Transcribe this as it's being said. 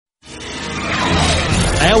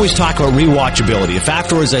always talk about rewatchability. If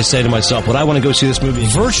afterwards I say to myself, would I want to go see this movie?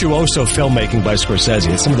 Virtuoso filmmaking by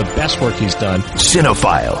Scorsese. It's some of the best work he's done.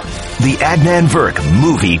 Cinephile, the Adnan Virk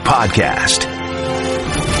Movie Podcast.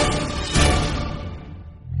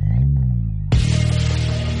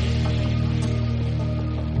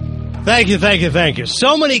 Thank you.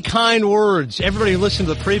 So many kind words. Everybody who listened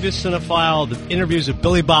to the previous Cinephile, the interviews of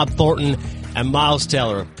Billy Bob Thornton and Miles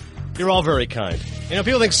Teller, you're all very kind. You know,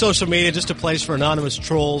 people think social media is just a place for anonymous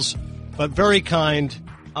trolls, but very kind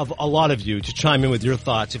of a lot of you to chime in with your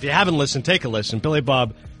thoughts. If you haven't listened, take a listen. Billy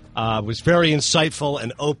Bob was very insightful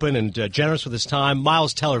and open and generous with his time.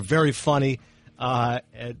 Miles Teller, very funny.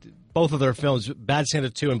 Both of their films, Bad Santa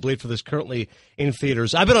 2 and Bleed for This, currently in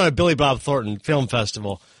theaters. I've been on a Billy Bob Thornton film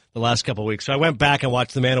festival the last couple of weeks, so I went back and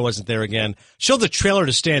watched The Man Who Wasn't There again. Showed the trailer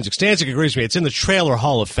to Stanzik. Stanzik agrees with me. It's in the Trailer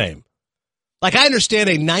Hall of Fame. Like, I understand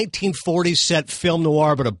a 1940s set film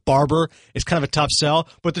noir, but a barber is kind of a tough sell,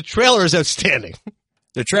 but the trailer is outstanding.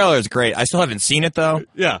 The trailer is great. I still haven't seen it, though.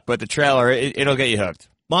 Yeah. But the trailer, it'll get you hooked.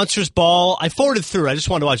 Monsters Ball. I forwarded through. I just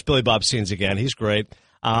wanted to watch Billy Bob scenes again. He's great.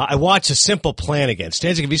 I watched A Simple Plan again.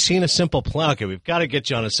 Stanzik, have you seen A Simple Plan? Okay, we've got to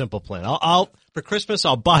get you on A Simple Plan. For Christmas,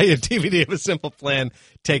 I'll buy you a DVD of A Simple Plan.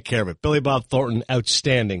 Take care of it. Billy Bob Thornton,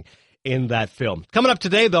 outstanding in that film. Coming up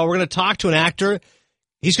today, though, we're going to talk to an actor.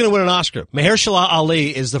 He's going to win an Oscar. Mahershala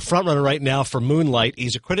Ali is the frontrunner right now for Moonlight.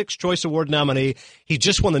 He's a Critics' Choice Award nominee. He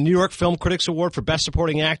just won the New York Film Critics Award for Best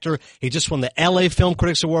Supporting Actor. He just won the LA Film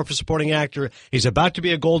Critics Award for Supporting Actor. He's about to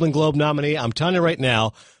be a Golden Globe nominee. I'm telling you right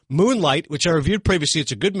now, Moonlight, which I reviewed previously,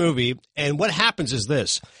 it's a good movie. And what happens is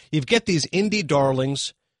this. You get these indie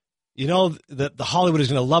darlings. You know that the Hollywood is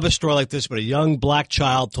going to love a story like this, but a young black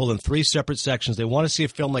child told in 3 separate sections. They want to see a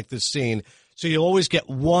film like this scene. So you always get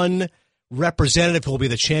one representative who will be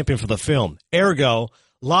the champion for the film. Ergo,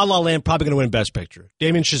 La La Land probably going to win Best Picture.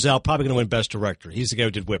 Damien Chazelle probably going to win Best Director. He's the guy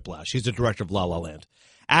who did Whiplash. He's the director of La La Land.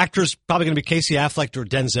 Actors probably going to be Casey Affleck or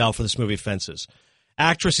Denzel for this movie Fences.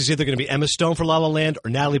 Actress is either going to be Emma Stone for La La Land or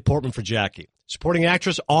Natalie Portman for Jackie. Supporting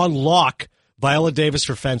actress on lock, Viola Davis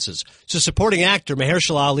for Fences. So supporting actor,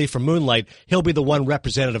 Mahershala Ali for Moonlight, he'll be the one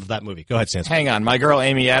representative of that movie. Go ahead, Sansa. Hang on. My girl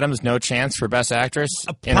Amy Adams, no chance for Best Actress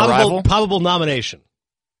in Arrival? Probable nomination.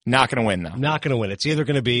 Not going to win, though. Not going to win. It's either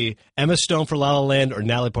going to be Emma Stone for La La Land or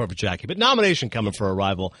Natalie Portman for Jackie. But nomination coming for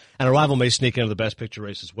Arrival, and Arrival may sneak into the Best Picture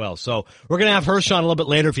race as well. So we're going to have Hirsch on a little bit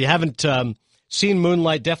later. If you haven't seen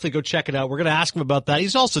Moonlight, definitely go check it out. We're going to ask him about that.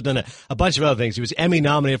 He's also done a bunch of other things. He was Emmy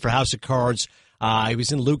nominated for House of Cards. He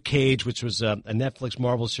was in Luke Cage, which was a Netflix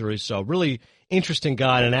Marvel series. So really interesting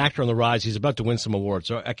guy and an actor on the rise. He's about to win some awards.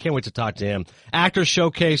 So I can't wait to talk to him. Actors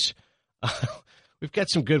Showcase. We've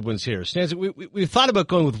got some good ones here. Stanzik, we thought about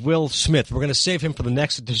going with Will Smith. We're going to save him for the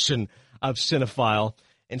next edition of Cinephile.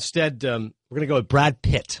 Instead, we're going to go with Brad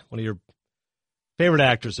Pitt, one of your favorite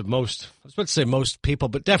actors of most, I was about to say most people,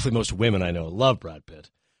 but definitely most women I know love Brad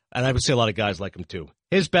Pitt. And I would say a lot of guys like him too.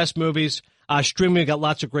 His best movies, streaming, got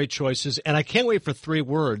lots of great choices. And I can't wait for 3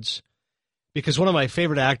 words because one of my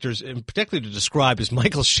favorite actors, and particularly to describe, is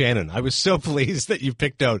Michael Shannon. I was so pleased that you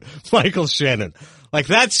picked out Michael Shannon. Like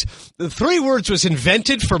the 3 words was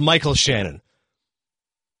invented for Michael Shannon.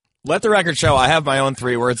 Let the record show I have my own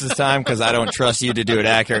 3 words this time because I don't trust you to do it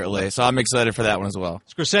accurately. So I'm excited for that one as well.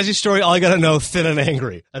 Scorsese story, all I got to know, thin and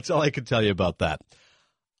angry. That's all I can tell you about that.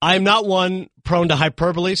 I am not one prone to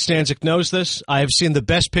hyperbole. Stanzik knows this. I have seen the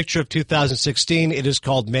best picture of 2016. It is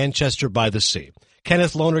called Manchester by the Sea.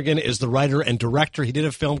 Kenneth Lonergan is the writer and director. He did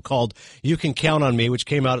a film called You Can Count on Me, which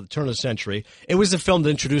came out at the turn of the century. It was the film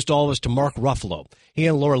that introduced all of us to Mark Ruffalo. He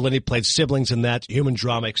and Laura Linney played siblings in that human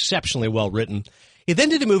drama, exceptionally well written. He then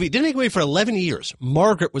did a movie, didn't make a movie for 11 years.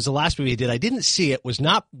 Margaret was the last movie he did. I didn't see it, was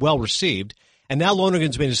not well received. And now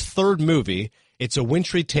Lonergan's made his 3rd movie. It's a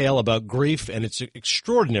wintry tale about grief, and it's an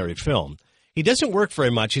extraordinary film. He doesn't work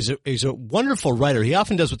very much. He's a wonderful writer. He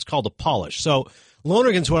often does what's called a polish. So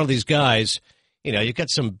Lonergan's one of these guys, you know, you got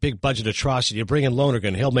some big budget atrocity. You bring in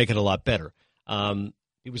Lonergan, he'll make it a lot better.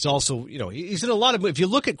 He was also, you know, he's in a lot of, if you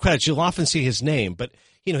look at credits, you'll often see his name, but,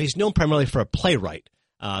 you know, he's known primarily for a playwright.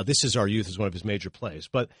 This Is Our Youth is one of his major plays,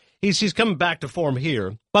 but he's coming back to form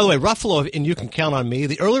here. By the way, Ruffalo in You Can Count on Me,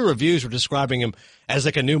 the early reviews were describing him as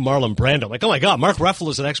like a new Marlon Brando. Like, oh my God, Mark Ruffalo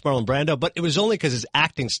is an ex-Marlon Brando, but it was only because his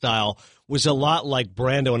acting style was a lot like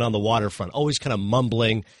Brando and On the Waterfront, always kind of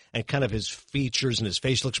mumbling, and kind of his features and his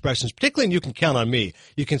facial expressions, particularly in You Can Count on Me,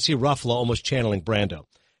 you can see Ruffalo almost channeling Brando.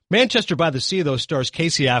 Manchester by the Sea, though, stars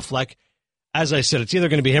Casey Affleck. As I said, it's either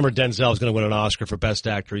going to be him or Denzel is going to win an Oscar for Best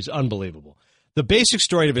Actor. He's unbelievable. The basic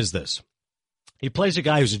story of it is this. He plays a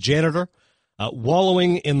guy who's a janitor,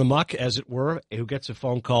 wallowing in the muck, as it were, who gets a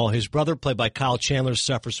phone call. His brother, played by Kyle Chandler,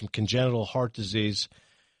 suffers from congenital heart disease.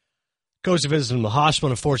 goes to visit him in the hospital,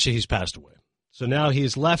 and unfortunately, he's passed away. So now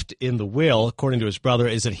he's left in the will, according to his brother,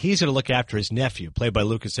 is that he's going to look after his nephew, played by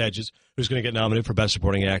Lucas Hedges, who's going to get nominated for Best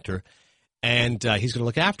Supporting Actor, and he's going to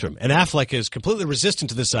look after him. And Affleck is completely resistant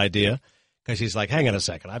to this idea because he's like, hang on a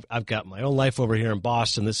second, I've got my own life over here in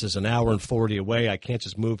Boston. This is an hour and 40 away. I can't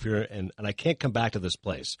just move here, and I can't come back to this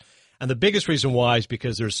place. And the biggest reason why is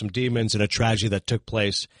because there's some demons and a tragedy that took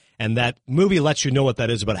place, and that movie lets you know what that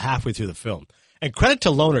is about halfway through the film. And credit to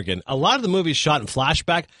Lonergan, a lot of the movie is shot in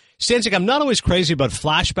flashback. Stanzik, I'm not always crazy about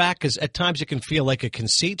flashback because at times it can feel like a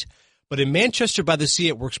conceit, but in Manchester by the Sea,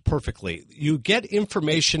 it works perfectly. You get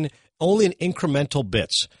information only in incremental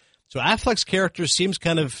bits. So Affleck's character seems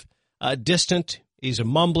kind of distant. He's a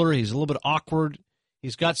mumbler. He's a little bit awkward.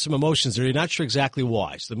 He's got some emotions there. You're not sure exactly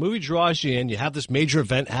why. So the movie draws you in. You have this major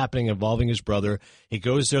event happening involving his brother. He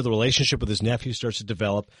goes there. The relationship with his nephew starts to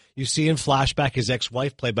develop. You see in flashback his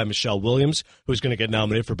ex-wife, played by Michelle Williams, who's going to get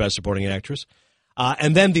nominated for Best Supporting Actress.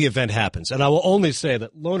 And then the event happens. And I will only say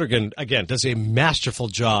that Lonergan, again, does a masterful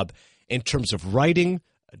job in terms of writing,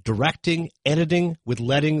 directing, editing, with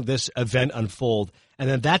letting this event unfold. And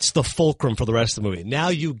then that's the fulcrum for the rest of the movie. Now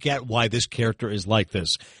you get why this character is like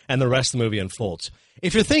this, and the rest of the movie unfolds.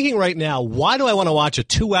 If you're thinking right now, why do I want to watch a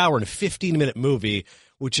 2-hour and 15-minute movie,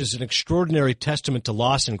 which is an extraordinary testament to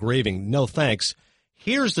loss and grieving? No thanks.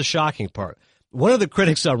 Here's the shocking part. One of the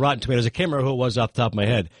critics on Rotten Tomatoes, I can't remember who it was off the top of my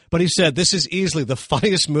head, but he said this is easily the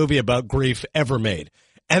funniest movie about grief ever made.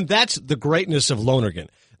 And that's the greatness of Lonergan.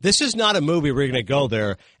 This is not a movie where you're going to go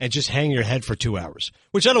there and just hang your head for 2 hours,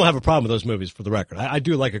 which I don't have a problem with those movies, for the record. I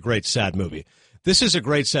do like a great sad movie. This is a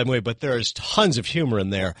great sad movie, but there is tons of humor in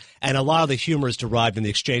there, and a lot of the humor is derived in the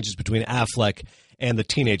exchanges between Affleck and the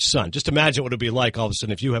teenage son. Just imagine what it would be like all of a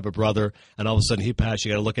sudden if you have a brother and all of a sudden he passes,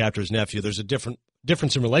 you got to look after his nephew. There's a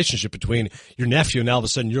difference in relationship between your nephew and all of a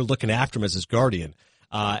sudden you're looking after him as his guardian.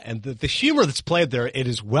 And the humor that's played there, it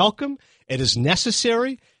is welcome, it is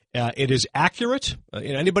necessary, it is accurate.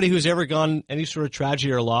 Anybody who's ever gone any sort of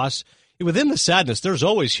tragedy or loss, within the sadness, there's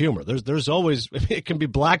always humor. There's always, it can be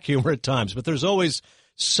black humor at times, but there's always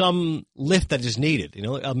some lift that is needed,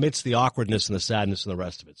 amidst the awkwardness and the sadness and the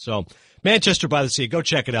rest of it. So, Manchester by the Sea, go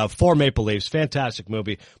check it out. For Maple Leafs, fantastic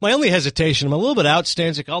movie. My only hesitation, I'm a little bit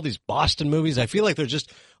outstanding. All these Boston movies, I feel like they're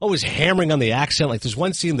just always hammering on the accent. Like there's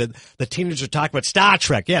one scene that the teenagers are talking about Star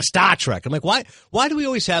Trek. Yeah, Star Trek. I'm like, why do we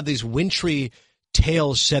always have these wintry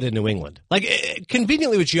tales set in New England? Like,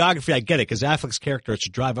 conveniently with geography, I get it, because Affleck's character has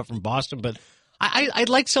to drive up from Boston, but I'd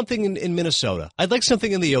like something in Minnesota. I'd like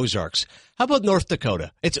something in the Ozarks. How about North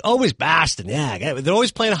Dakota? It's always Boston. Yeah, they're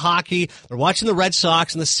always playing hockey. They're watching the Red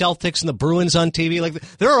Sox and the Celtics and the Bruins on TV. Like,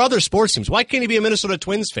 there are other sports teams. Why can't you be a Minnesota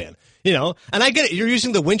Twins fan? And I get it. You're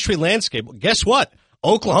using the wintry landscape. Well, guess what?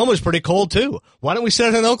 Oklahoma's pretty cold, too. Why don't we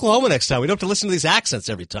set it in Oklahoma next time? We don't have to listen to these accents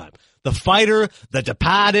every time. The Fighter, The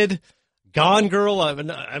Departed, Gone Girl.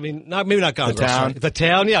 Maybe not Gone Girl. Town. The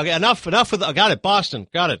Town. Yeah, enough with got it. Boston.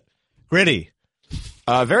 Got it. Gritty.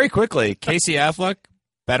 Very quickly, Casey Affleck,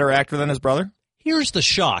 better actor than his brother? Here's the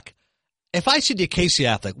shock. If I said to you Casey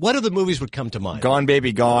Affleck, what other movies would come to mind? Gone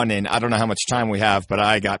Baby Gone, and I don't know how much time we have, but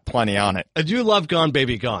I got plenty on it. I do love Gone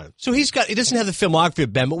Baby Gone. So he doesn't have the filmography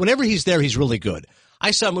of Ben, but whenever he's there, he's really good.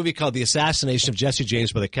 I saw a movie called The Assassination of Jesse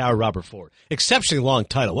James by the coward Robert Ford. Exceptionally long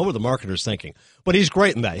title. What were the marketers thinking? But he's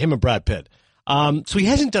great in that, him and Brad Pitt. So he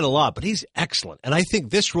hasn't done a lot, but he's excellent. And I think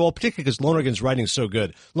this role, particularly because Lonergan's writing is so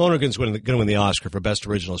good, Lonergan's going to win the Oscar for Best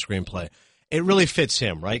Original Screenplay. It really fits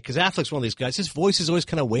him, right? Because Affleck's one of these guys. His voice is always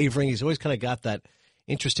kind of wavering. He's always kind of got that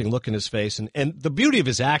interesting look in his face. And the beauty of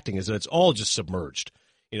his acting is that it's all just submerged.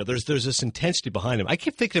 There's this intensity behind him. I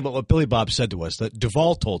keep thinking about what Billy Bob said to us, that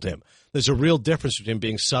Duvall told him. There's a real difference between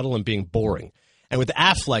being subtle and being boring. And with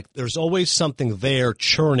Affleck, there's always something there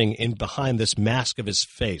churning in behind this mask of his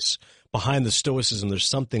face. Behind the stoicism, there's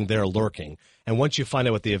something there lurking. And once you find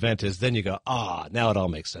out what the event is, then you go, now it all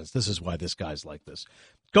makes sense. This is why this guy's like this.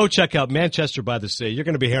 Go check out Manchester by the Sea. You're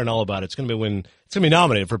going to be hearing all about it. It's going to be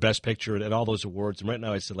nominated for Best Picture and all those awards. And right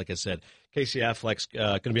now, like I said, Casey Affleck's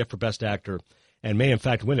going to be up for Best Actor and may, in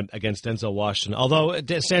fact, win it against Denzel Washington. Although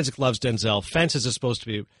Stanzik loves Denzel. Fences is supposed to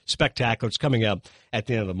be spectacular. It's coming up at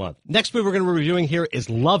the end of the month. Next movie we're going to be reviewing here is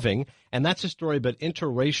Loving, and that's a story about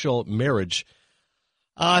interracial marriage.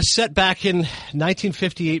 Set back in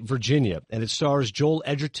 1958 Virginia, and it stars Joel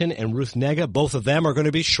Edgerton and Ruth Negga. Both of them are going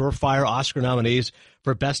to be surefire Oscar nominees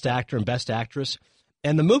for Best Actor and Best Actress.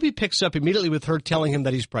 And the movie picks up immediately with her telling him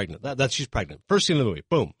that he's pregnant, that she's pregnant. First scene of the movie,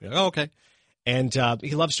 boom. You're like, oh, okay. And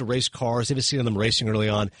he loves to race cars. They've seen them racing early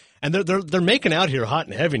on, and they're making out here hot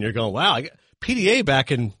and heavy. And you're going, wow. PDA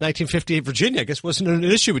back in 1958 Virginia, I guess, wasn't an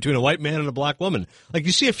issue between a white man and a black woman. Like,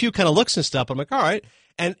 you see a few kind of looks and stuff. I'm like, all right.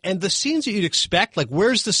 And the scenes that you'd expect, like,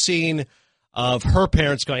 where's the scene of her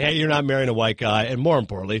parents going, hey, you're not marrying a white guy? And more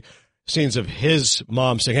importantly, scenes of his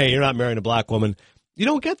mom saying, hey, you're not marrying a black woman. You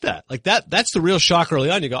don't get that. Like, that's the real shock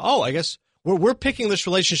early on. You go, oh, I guess we're picking this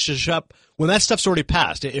relationship up when that stuff's already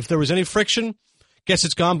passed. If there was any friction, guess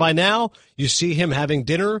it's gone by now. You see him having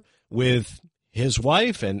dinner with his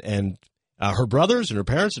wife and her brothers and her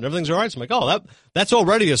parents, and everything's all right. So I'm like, oh, that's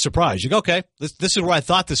already a surprise. You go, okay, this is where I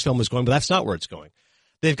thought this film was going, but that's not where it's going.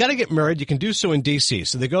 They've got to get married. You can do so in D.C.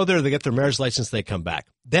 So they go there, they get their marriage license, they come back.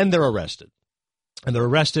 Then they're arrested. And they're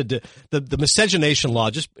arrested. The miscegenation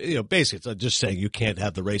law, just, basically, it's just saying you can't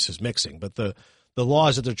have the races mixing. But the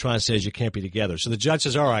laws that they're trying to say is you can't be together. So the judge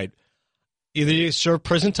says, all right, either you serve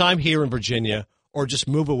prison time here in Virginia or just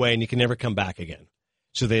move away and you can never come back again.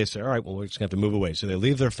 So they say, all right, well, we're just going to have to move away. So they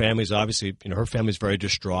leave their families. Obviously, her family's very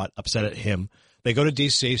distraught, upset at him. They go to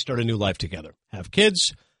D.C., start a new life together, have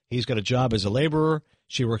kids. He's got a job as a laborer.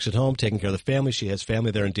 She works at home, taking care of the family. She has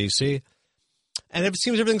family there in D.C., and it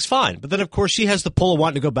seems everything's fine. But then, of course, she has the pull of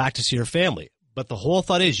wanting to go back to see her family. But the whole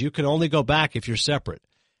thought is you can only go back if you're separate.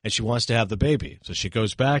 And she wants to have the baby. So she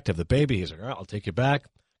goes back to have the baby. He's like, all right, I'll take you back.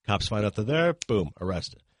 Cops find out they're there. Boom,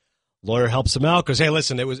 arrested. Lawyer helps him out. Goes, hey,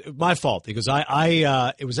 listen, it was my fault. He goes,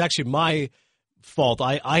 it was actually my fault.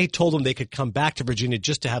 I told them they could come back to Virginia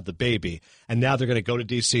just to have the baby. And now they're going to go to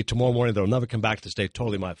D.C. tomorrow morning. They'll never come back to the state.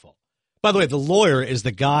 Totally my fault. By the way, the lawyer is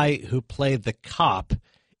the guy who played the cop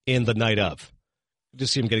in The Night Of.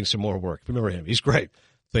 Just see him getting some more work. Remember him. He's great.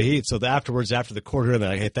 So afterwards, after the court hearing,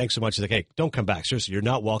 they're like, hey, thanks so much. He's like, hey, don't come back. Seriously, you're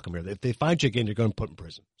not welcome here. If they find you again, you're going to put in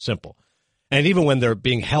prison. Simple. And even when they're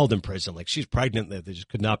being held in prison, like she's pregnant, they just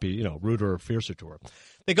could not be, ruder or fiercer to her.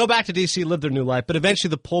 They go back to D.C., live their new life, but eventually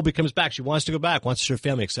the pull becomes back. She wants to go back, wants to serve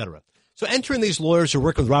family, etc. So entering these lawyers who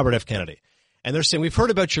work with Robert F. Kennedy. And they're saying, we've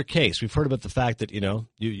heard about your case. We've heard about the fact that,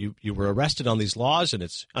 you were arrested on these laws and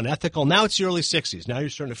it's unethical. Now it's the early 60s. Now you're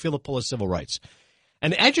starting to feel the pull of civil rights.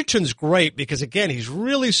 And Edgerton's great because, again, he's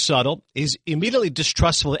really subtle. He's immediately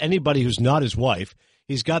distrustful of anybody who's not his wife.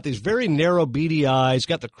 He's got these very narrow, beady eyes,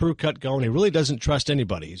 got the crew cut going. He really doesn't trust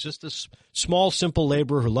anybody. He's just this small, simple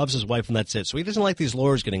laborer who loves his wife, and that's it. So he doesn't like these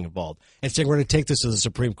lawyers getting involved and saying, we're going to take this to the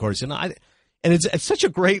Supreme Court. He said, and it's such a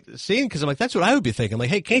great scene because I'm like, that's what I would be thinking. I'm like,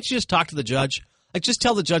 hey, can't you just talk to the judge? Like, just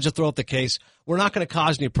tell the judge to throw up the case. We're not going to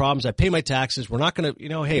cause any problems. I pay my taxes. We're not going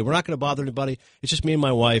to, hey, we're not going to bother anybody. It's just me and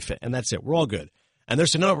my wife, and that's it. We're all good. And they're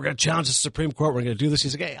saying, no, we're going to challenge the Supreme Court. We're going to do this.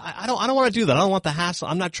 He's like, hey, I don't want to do that. I don't want the hassle.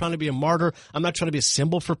 I'm not trying to be a martyr. I'm not trying to be a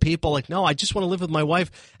symbol for people. Like, no, I just want to live with my wife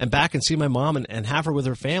and back and see my mom and have her with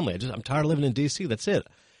her family. I'm tired of living in D.C. That's it.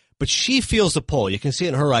 But she feels the pull. You can see it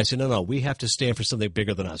in her eyes. No, we have to stand for something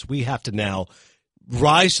bigger than us. We have to now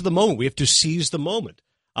rise to the moment. We have to seize the moment.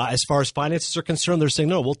 As far as finances are concerned, they're saying,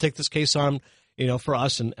 no, we'll take this case on, for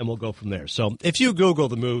us, and we'll go from there. So if you Google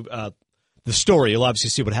the story, you'll obviously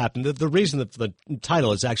see what happened. The reason that the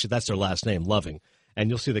title is actually, that's their last name, Loving. And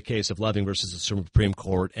you'll see the case of Loving versus the Supreme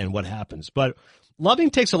Court and what happens. But Loving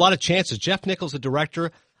takes a lot of chances. Jeff Nichols, the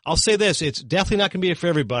director, I'll say this, it's definitely not going to be for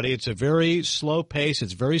everybody. It's a very slow pace.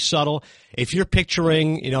 It's very subtle. If you're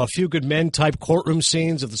picturing, A Few Good Men type courtroom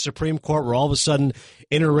scenes of the Supreme Court where all of a sudden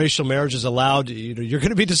interracial marriage is allowed, you're going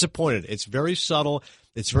to be disappointed. It's very subtle.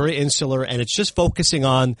 It's very insular. And it's just focusing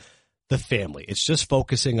on the family. It's just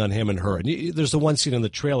focusing on him and her. And there's the one scene in the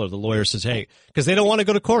trailer. The lawyer says, hey, because they don't want to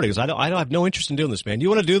go to court. He goes, I don't have no interest in doing this, man. You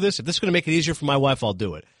want to do this? If this is going to make it easier for my wife, I'll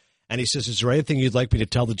do it. And he says, is there anything you'd like me to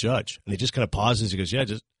tell the judge? And he just kind of pauses. He goes, yeah,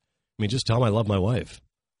 just tell him I love my wife.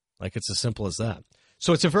 Like, it's as simple as that.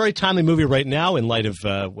 So it's a very timely movie right now in light of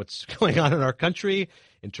what's going on in our country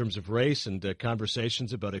in terms of race and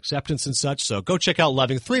conversations about acceptance and such. So go check out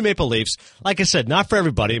Loving. 3 Maple Leafs. Like I said, not for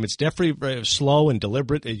everybody. I mean, it's definitely very slow and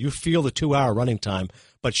deliberate. You feel the 2-hour running time,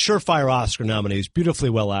 but surefire Oscar nominees, beautifully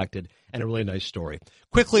well acted, and a really nice story.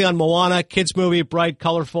 Quickly on Moana, kids movie, bright,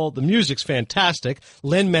 colorful. The music's fantastic.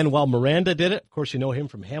 Lin-Manuel Miranda did it. Of course, you know him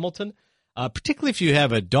from Hamilton. Particularly if you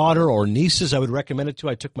have a daughter or nieces, I would recommend it to.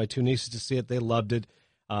 I took my 2 nieces to see it. They loved it.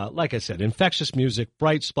 Like I said, infectious music,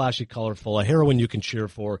 bright, splashy, colorful, a heroine you can cheer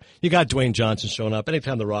for. You got Dwayne Johnson showing up.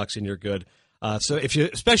 Anytime The Rock's in, you're good. So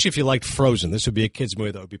especially if you liked Frozen, this would be a kid's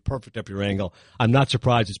movie that would be perfect up your angle. I'm not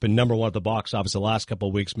surprised it's been #1 at the box office the last couple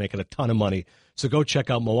of weeks, making a ton of money. So go check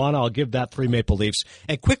out Moana. I'll give that 3 Maple Leafs.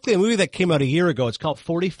 And quickly, a movie that came out a year ago. It's called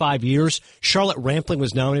 45 Years. Charlotte Rampling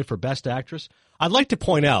was nominated for Best Actress. I'd like to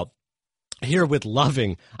point out, here with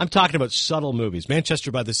Loving, I'm talking about subtle movies.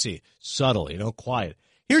 Manchester by the Sea, subtle, quiet.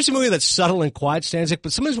 Here's a movie that's subtle and quiet, Stanzik,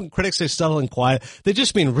 but sometimes when critics say subtle and quiet, they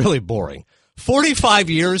just mean really boring. 45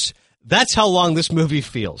 Years, That's how long this movie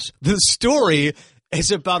feels. The story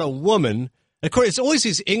is about a woman. Of course, it's always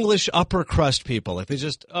these English upper crust people. Like they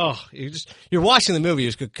just, you're watching the movie.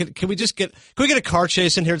 You just go, can we get a car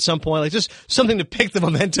chase in here at some point? Like just something to pick the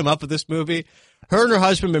momentum up of this movie. Her and her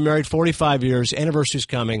husband have been married 45 years. Anniversary's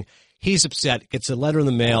coming. He's upset. Gets a letter in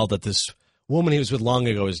the mail that this woman he was with long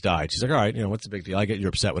ago has died. She's like, all right, what's the big deal? I get you're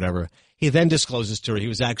upset, whatever. He then discloses to her he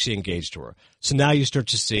was actually engaged to her. So now you start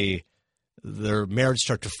to see their marriage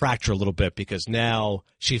start to fracture a little bit because now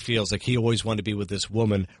she feels like he always wanted to be with this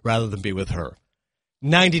woman rather than be with her.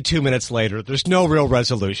 92 minutes later, there's no real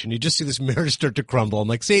resolution. You just see this marriage start to crumble. I'm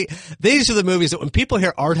like, see, these are the movies that when people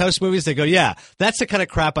hear art house movies, they go, yeah, that's the kind of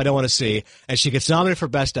crap I don't want to see. And she gets nominated for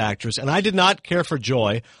Best Actress. And I did not care for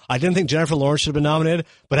Joy. I didn't think Jennifer Lawrence should have been nominated.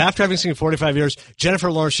 But after having seen 45 years,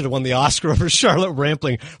 Jennifer Lawrence should have won the Oscar over Charlotte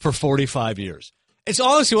Rampling for 45 years. It's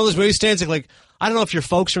honestly one of those movies stands like I don't know if your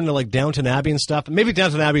folks are into like Downton Abbey and stuff. Maybe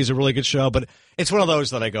Downton Abbey is a really good show, but it's one of those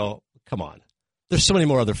that I go, come on. There's so many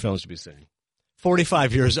more other films to be seen.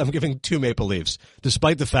 45 years, I'm giving 2 Maple Leafs,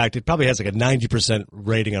 despite the fact it probably has like a 90%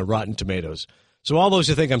 rating on Rotten Tomatoes. So all those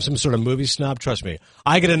who think I'm some sort of movie snob, trust me,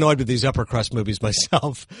 I get annoyed with these upper crust movies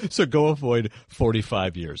myself, so go avoid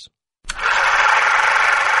 45 years.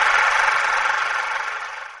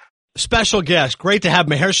 Special guest, great to have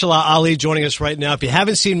Mahershala Ali joining us right now. If you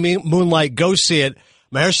haven't seen Moonlight, go see it.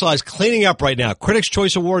 Mahershala is cleaning up right now. Critics'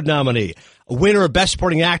 Choice Award nominee, a winner of Best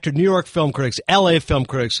Supporting Actor, New York Film Critics, LA Film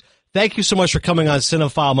Critics. Thank you so much for coming on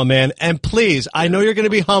Cinephile, my man. And please, I know you're going to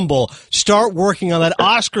be humble. Start working on that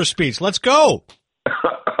Oscar speech. Let's go.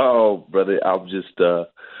 Oh, brother, I'm just,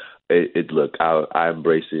 look, I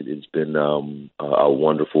embrace it. It's been a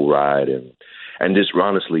wonderful ride. And just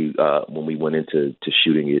honestly, when we went into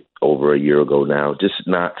shooting it over a year ago now, just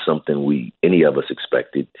not something any of us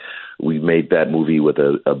expected. We made that movie with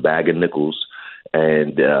a bag of nickels,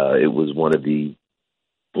 and it was one of the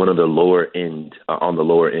lower end on the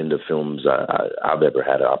lower end of films I've ever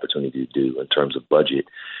had an opportunity to do in terms of budget.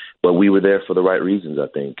 But we were there for the right reasons, I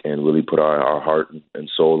think, and really put our heart and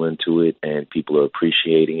soul into it, and people are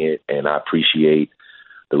appreciating it, and I appreciate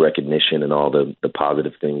the recognition and all the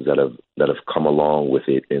positive things that have come along with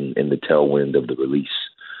it in the tailwind of the release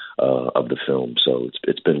of the film. So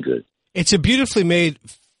it's been good. It's a beautifully made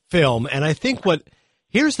film, and I think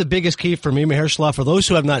here's the biggest key for me, Mahershala, for those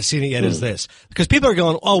who have not seen it yet, is this. Because people are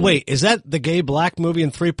going, oh, wait, is that the gay black movie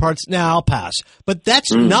in 3 parts? Nah, I'll pass. But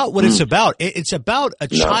that's not what it's about. It's about a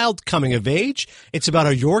child coming of age. It's about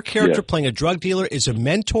how your character playing a drug dealer is a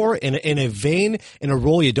mentor in a vein, in a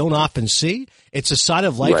role you don't often see. It's a side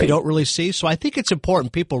of life you don't really see. So I think it's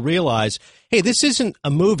important people realize, hey, this isn't a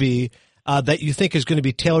movie that you think is going to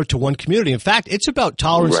be tailored to one community. In fact, it's about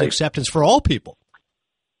tolerance and acceptance for all people.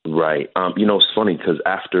 Right. It's funny because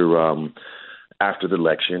after the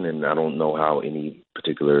election, and I don't know how any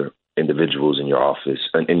particular individuals in your office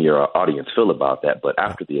and in your audience feel about that, but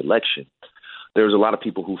after the election, there was a lot of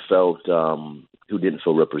people who felt who didn't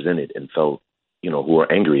feel represented and felt, who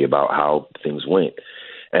were angry about how things went.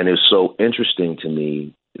 And it was so interesting to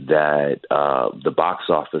me that the box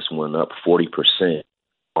office went up 40%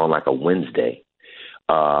 on like a Wednesday.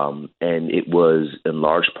 And it was in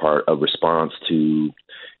large part a response to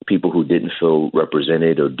people who didn't feel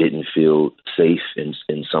represented or didn't feel safe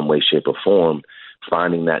in some way, shape, or form,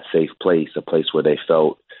 finding that safe place, a place where they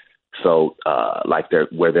felt like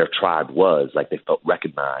where their tribe was, like they felt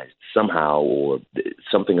recognized somehow, or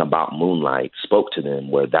something about Moonlight spoke to them,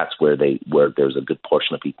 where that's where there's a good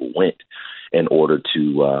portion of people went in order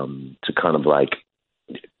to kind of like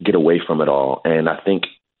get away from it all. And I think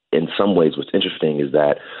in some ways what's interesting is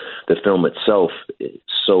that the film itself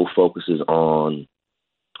so focuses on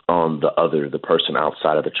the other, the person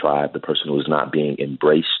outside of the tribe, the person who is not being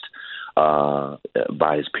embraced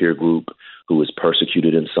by his peer group, who is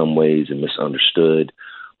persecuted in some ways and misunderstood,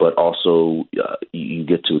 but also you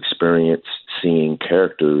get to experience seeing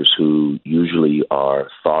characters who usually are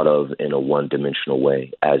thought of in a one-dimensional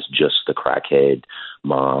way as just the crackhead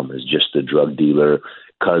mom, as just the drug dealer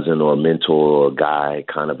cousin or mentor or guy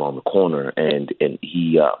kind of on the corner, and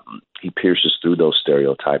he pierces through those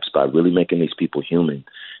stereotypes by really making these people human.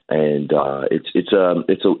 And it's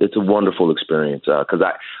a wonderful experience because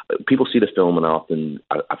people see the film, and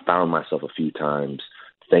I found myself a few times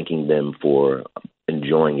thanking them for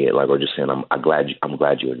enjoying it, or just saying I'm glad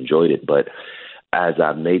you enjoyed it. But as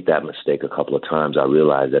I've made that mistake a couple of times, I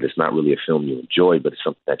realized that it's not really a film you enjoy, but it's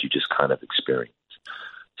something that you just kind of experience.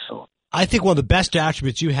 So I think one of the best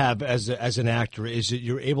attributes you have as an actor is that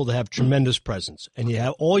you're able to have tremendous presence, and you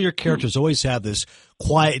have all your characters always have this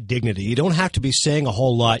quiet dignity. You don't have to be saying a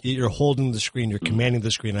whole lot. You're holding the screen. You're commanding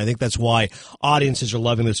the screen. I think that's why audiences are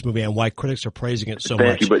loving this movie and why critics are praising it so much.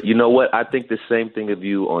 Thank you. But you know what? I think the same thing of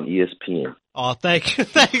you on ESPN. Oh, thank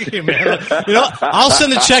you, man. I'll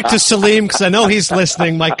send a check to Salim because I know he's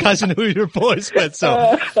listening, my cousin who you're boys with.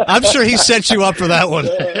 So I'm sure he set you up for that one.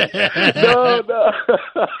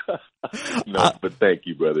 No, but thank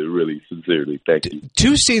you, brother. Really, sincerely, thank you.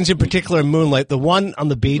 Two scenes in particular in Moonlight, the one on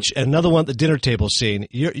the beach and another one at the dinner table scene.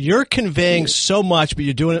 You're conveying so much, but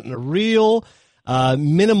you're doing it in a real,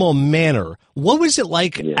 minimal manner. What was it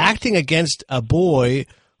like acting against a boy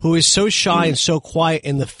who is so shy and so quiet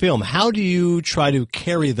in the film? How do you try to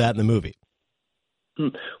carry that in the movie?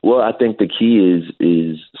 Well, I think the key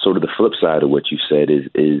is sort of the flip side of what you said is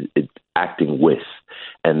acting with,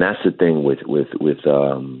 and that's the thing with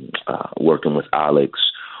working with Alex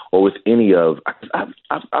or with any of.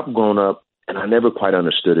 I've grown up and I never quite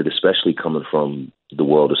understood it, especially coming from the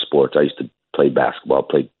world of sports. I used to play basketball,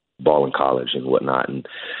 play ball in college and whatnot, and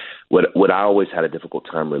what I always had a difficult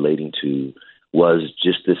time relating to was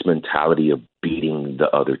just this mentality of beating the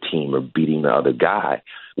other team or beating the other guy,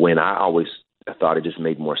 when I thought it just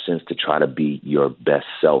made more sense to try to be your best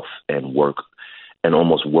self and work and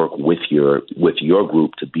almost work with your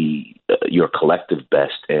group to be your collective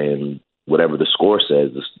best. And whatever the score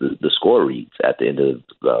says, the score reads at the end of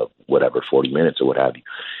whatever 40 minutes or what have you.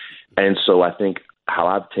 And so I think how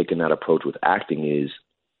I've taken that approach with acting is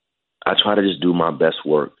I try to just do my best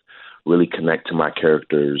work, really connect to my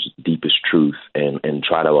character's deepest truth and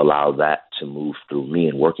try to allow that to move through me.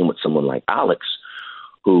 And working with someone like Alex,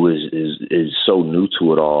 who is so new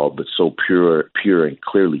to it all, but so pure and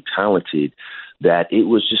clearly talented, that it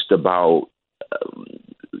was just about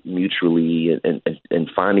mutually and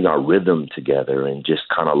finding our rhythm together and just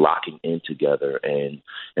kind of locking in together and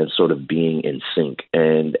sort of being in sync.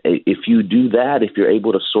 And if you do that, if you're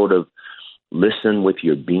able to sort of listen with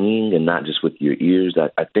your being and not just with your ears,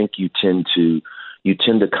 I think you tend to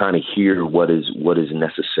kind of hear what is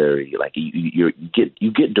necessary. Like you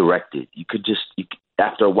get directed.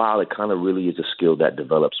 After a while, it kind of really is a skill that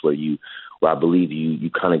develops where I believe you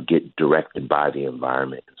kind of get directed by the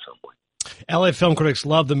environment in some way. LA film critics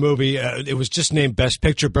love the movie. It was just named Best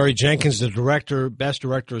Picture. Barry Jenkins, the director, Best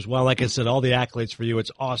Director as well. Like I said, all the accolades for you. It's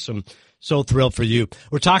awesome. So thrilled for you.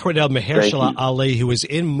 We're talking right now with Mahershala Ali, who was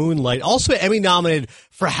in Moonlight, also Emmy nominated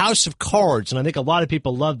for House of Cards. And I think a lot of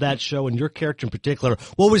people love that show and your character in particular.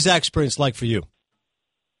 What was that experience like for you?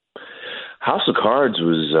 House of Cards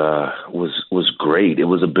was great. It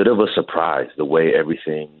was a bit of a surprise the way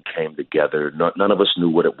everything came together. None of us knew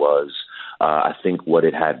what it was. I think what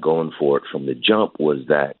it had going for it from the jump was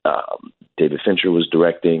that David Fincher was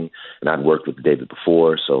directing, and I'd worked with David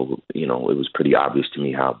before, so it was pretty obvious to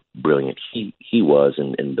me how brilliant he was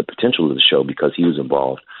and the potential of the show because he was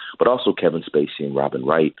involved. But also Kevin Spacey and Robin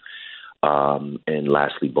Wright, and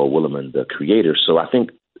lastly Beau Willimon, the creator. So I think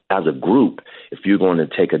as a group, if you're going to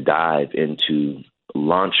take a dive into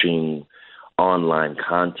launching online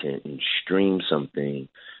content and stream something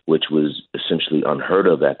which was essentially unheard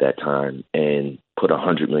of at that time and put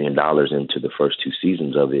 $100 million into the first two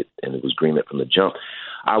seasons of it, and it was greenlit from the jump,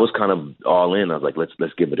 I was kind of all in. I was like, let's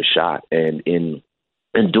give it a shot. And in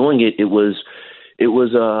doing it, it was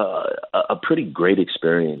a pretty great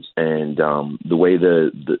experience. And the way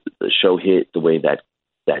the show hit, the way that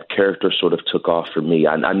character sort of took off for me.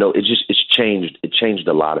 I know it changed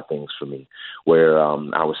a lot of things for me, where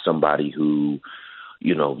I was somebody who,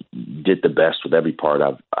 did the best with every part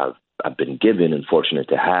I've been given and fortunate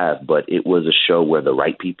to have, but it was a show where the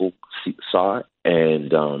right people saw it.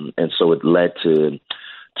 And so it led to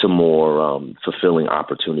more fulfilling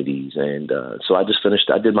opportunities. And so I just finished,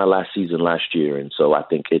 I did my last season last year. And so I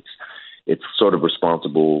think it's sort of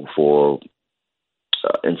responsible for,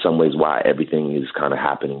 in some ways, why everything is kind of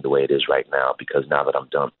happening the way it is right now, because now that I'm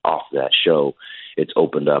done off that show, it's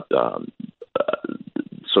opened up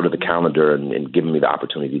sort of the calendar and given me the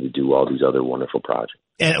opportunity to do all these other wonderful projects.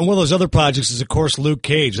 And one of those other projects is, of course, Luke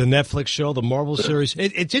Cage, the Netflix show, the Marvel series.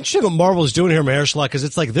 It's interesting what Marvel is doing here, Mahershala, because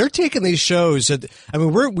it's like they're taking these shows that,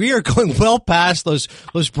 we are going well past those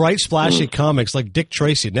bright, splashy comics like Dick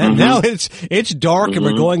Tracy. Now it's dark, and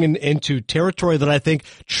we're going into territory that I think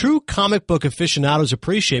true comic book aficionados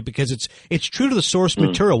appreciate because it's true to the source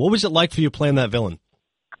material. What was it like for you playing that villain?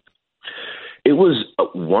 It was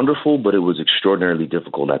wonderful, but it was extraordinarily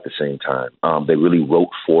difficult at the same time. They really wrote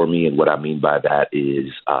for me, and what I mean by that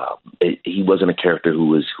is he wasn't a character who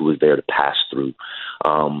was there to pass through.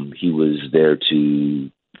 He was there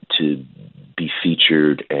to to be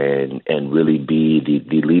featured and really be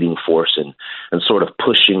the leading force and sort of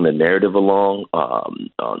pushing the narrative along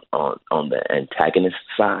on the antagonist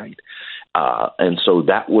side. And so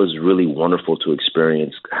that was really wonderful to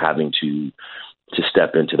experience, having to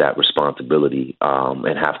step into that responsibility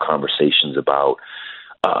and have conversations about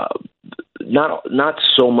not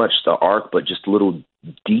so much the arc, but just little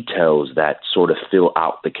details that sort of fill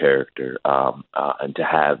out the character, and to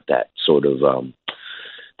have that sort of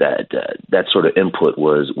that sort of input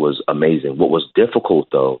was amazing. What was difficult,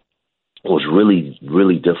 though, was really,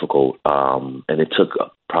 really difficult, and it took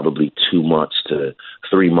probably 2 months to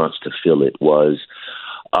 3 months to feel it, was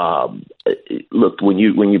look, when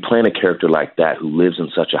you plan a character like that who lives in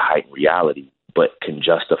such a heightened reality but can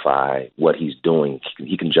justify what he's doing,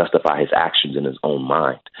 he can justify his actions in his own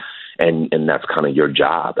mind. And that's kind of your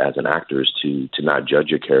job as an actor, is to not judge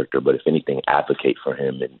your character, but if anything, advocate for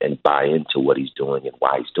him and buy into what he's doing and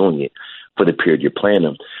why he's doing it for the period you're playing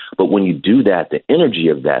him. But when you do that, the energy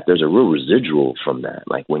of that, there's a real residual from that.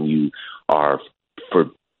 Like when you are for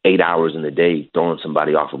 8 hours in the day throwing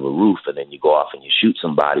somebody off of a roof, and then you go off and you shoot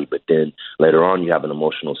somebody, but then later on you have an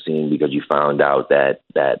emotional scene because you found out that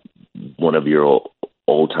one of your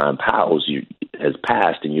old-time pals has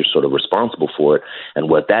passed, and you're sort of responsible for it, and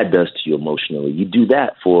what that does to you emotionally. You do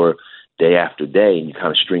that for day after day, and you kind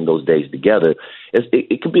of string those days together.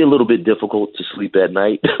 It can be a little bit difficult to sleep at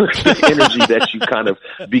night. The energy that you kind of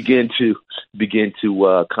begin to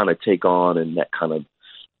kind of take on, and that kind of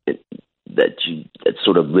that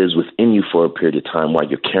sort of lives within you for a period of time while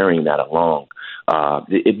you're carrying that along.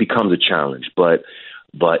 It becomes a challenge, but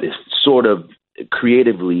it's sort of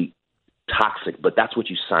creatively toxic, but that's what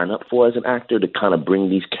you sign up for as an actor, to kind of bring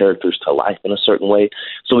these characters to life in a certain way.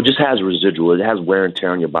 So it just has residual. It has wear and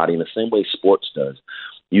tear on your body in the same way sports does.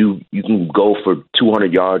 You can go for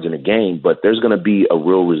 200 yards in a game, but there's going to be a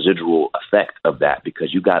real residual effect of that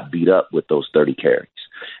because you got beat up with those 30 carries.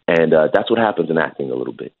 And that's what happens in acting a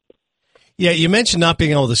little bit. Yeah, you mentioned not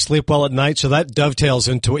being able to sleep well at night, so that dovetails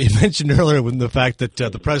into what you mentioned earlier with the fact that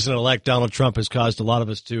the president-elect Donald Trump has caused a lot of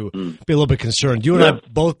us to be a little bit concerned. You and I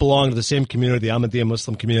both belong to the same community, the Ahmadiyya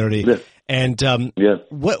Muslim community. Yeah. And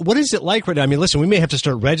what is it like right now? I mean, listen, we may have to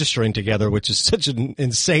start registering together, which is such an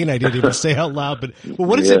insane idea to even say out loud. But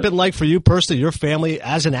what has it been like for you personally, your family,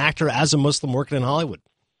 as an actor, as a Muslim working in Hollywood?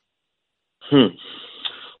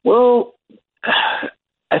 Well,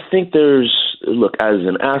 I think look, as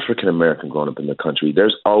an African American growing up in the country,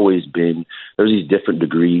 there's these different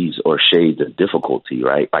degrees or shades of difficulty,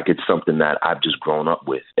 right? Like it's something that I've just grown up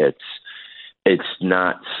with. It's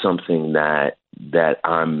not something that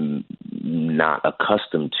I'm not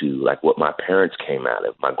accustomed to, like what my parents came out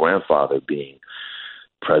of. My grandfather being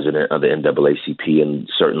president of the NAACP and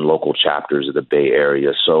certain local chapters of the Bay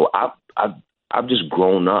Area. So I've just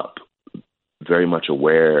grown up very much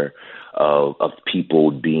aware of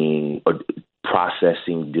people being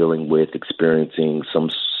processing, dealing with, experiencing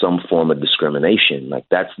some form of discrimination. Like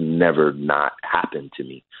that's never not happened to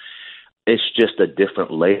me. It's just a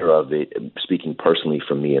different layer of it. Speaking personally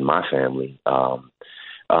for me and my family,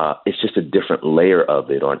 it's just a different layer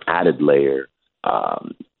of it, or an added layer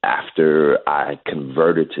after I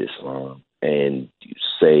converted to Islam, and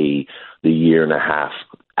say the year and a half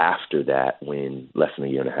after that, less than a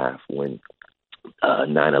year and a half, when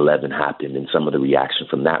 9/11 happened, and some of the reaction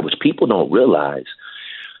from that, which people don't realize.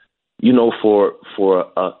 You know, for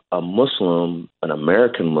a Muslim, an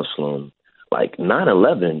American Muslim, like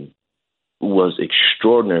 9/11 was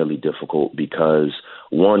extraordinarily difficult because,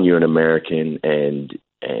 one, you're an American, and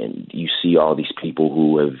you see all these people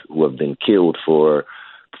who have been killed for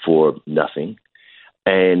nothing,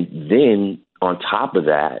 and then on top of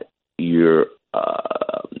that, you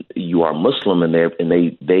are Muslim, and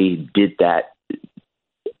they did that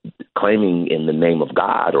claiming in the name of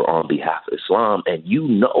God or on behalf of Islam, and you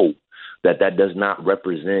know that does not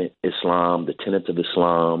represent Islam, the tenets of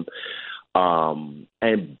Islam,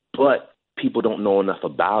 but people don't know enough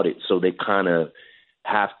about it, so they kind of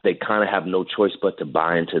have no choice but to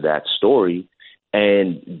buy into that story,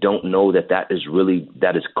 and don't know that is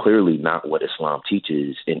clearly not what Islam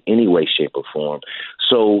teaches in any way, shape, or form.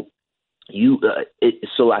 So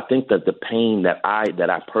so I think that the pain that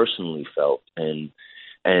I personally felt, and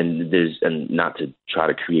not to try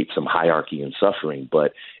to create some hierarchy and suffering,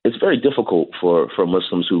 but it's very difficult for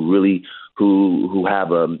Muslims who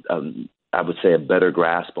have I would say a better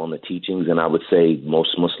grasp on the teachings, and I would say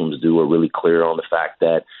most Muslims are really clear on the fact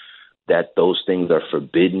that those things are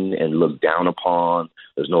forbidden and looked down upon.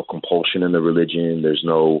 There's no compulsion in the religion. There's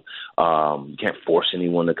no you can't force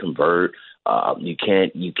anyone to convert. You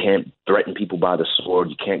can't threaten people by the sword.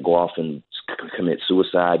 You can't go off and commit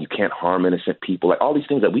suicide. You can't harm innocent people. Like all these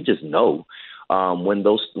things that we just know. When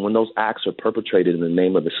those acts are perpetrated in the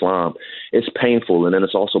name of Islam, it's painful, and then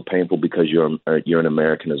it's also painful because you're an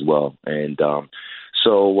American as well. And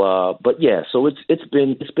so it's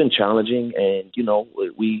been challenging, and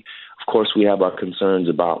we of course we have our concerns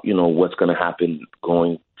about what's going to happen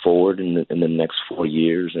going forward in the next 4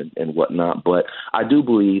 years and whatnot. But I do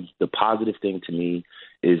believe the positive thing to me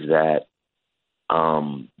is that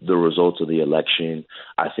the results of the election,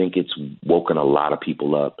 I think it's woken a lot of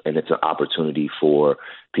people up, and it's an opportunity for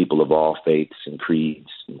people of all faiths and creeds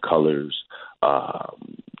and colors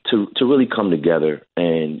to really come together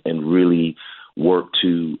and really work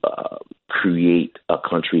to create a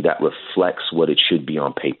country that reflects what it should be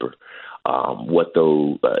on paper.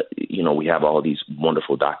 We have all these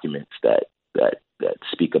wonderful documents that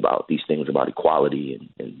speak about these things about equality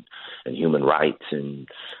and human rights and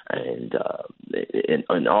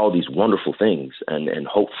all these wonderful things. And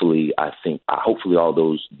hopefully, hopefully all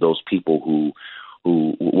those people who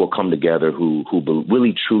will come together, who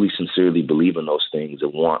really, truly, sincerely believe in those things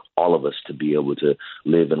and want all of us to be able to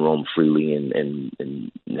live and roam freely and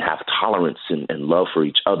have tolerance and love for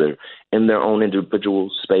each other in their own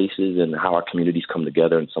individual spaces, and how our communities come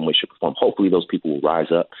together in some way, shape, or form. Hopefully those people will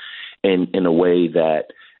rise up in a way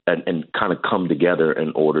that and kind of come together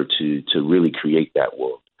in order to really create that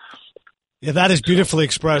world. Yeah, that is beautifully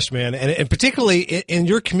expressed, man. And particularly in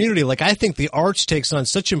your community, like I think the arts takes on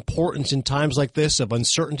such importance in times like this of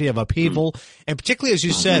uncertainty, of upheaval. And particularly, as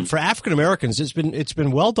you said, for African Americans, it's been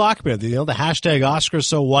well documented. The hashtag Oscars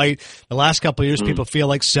so white. The last couple of years, people feel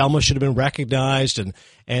like Selma should have been recognized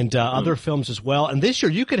and other films as well. And this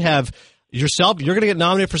year you could have yourself, you're going to get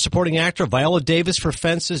nominated for supporting actor, Viola Davis for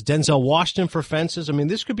Fences, Denzel Washington for Fences. I mean,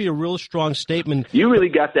 this could be a real strong statement. You really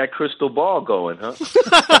got that crystal ball going, huh?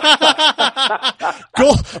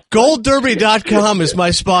 GoldDerby.com is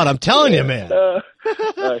my spot. I'm telling you, man.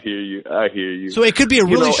 I hear you. So it could be a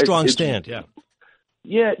really strong stand. Yeah.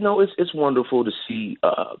 Yeah, no, it's wonderful to see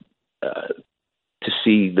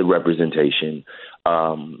the representation.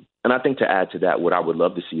 And I think to add to that, what I would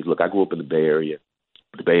love to see is, look, I grew up in the Bay Area.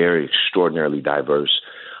 The Bay Area is extraordinarily diverse.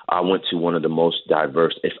 I went to one of the most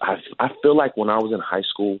diverse. I feel like when I was in high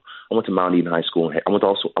school, I went to Mount Eden High School. I went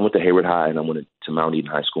to Hayward High, and I went to Mount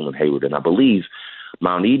Eden High School in Hayward. And I believe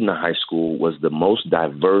Mount Eden High School was the most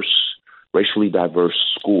racially diverse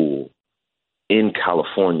school in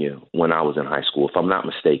California when I was in high school, if I'm not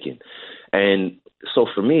mistaken. And so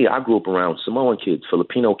for me, I grew up around Samoan kids,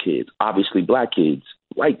 Filipino kids, obviously black kids,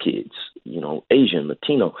 white kids, Asian,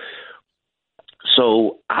 Latino.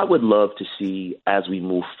 So I would love to see, as we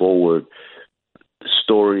move forward,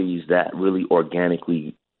 stories that really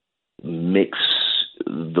organically mix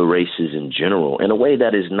the races in general in a way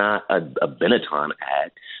that is not a Benetton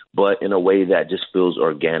ad, but in a way that just feels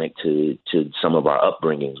organic to some of our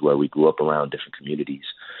upbringings, where we grew up around different communities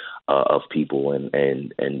of people. And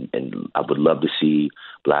I would love to see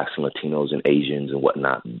blacks and Latinos and Asians and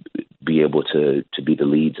whatnot be able to be the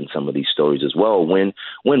leads in some of these stories as well, when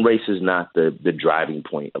race is not the driving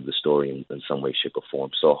point of the story in some way, shape, or form.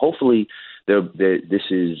 So hopefully this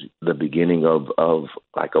is the beginning of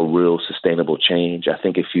like a real sustainable change. I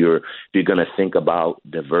think if you're going to think about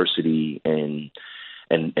diversity and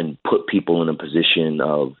put people in a position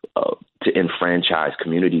to enfranchise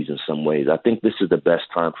communities in some ways, I think this is the best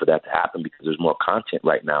time for that to happen, because there's more content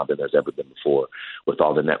right now than there's ever been before, with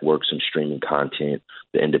all the networks and streaming content,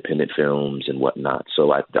 the independent films and whatnot.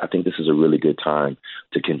 So I think this is a really good time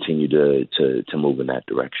to continue to move in that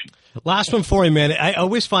direction. Last one for you, man. I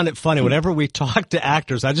always find it funny whenever we talk to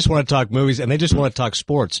actors. I just want to talk movies, and they just want to talk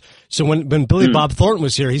sports. So when Billy Bob Thornton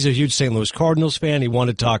was here, he's a huge St. Louis Cardinals fan. He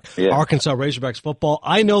wanted to talk Arkansas Razorbacks football.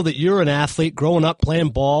 I know that you're an athlete growing up playing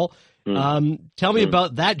ball. Tell me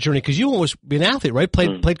about that journey, because you always be an athlete, right?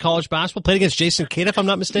 Played college basketball, played against Jason Kidd, if I'm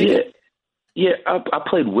not mistaken. Yeah, I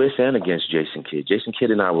played with and against Jason Kidd. Jason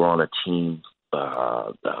Kidd and I were on a team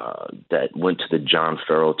that went to the John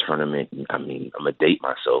Farrell tournament. I mean, I'm going to date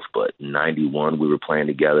myself, but 91 we were playing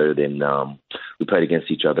together. Then we played against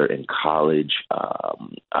each other in college.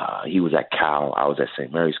 He was at Cal. I was at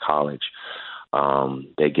St. Mary's College.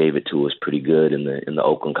 They gave it to us pretty good in the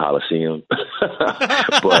Oakland Coliseum.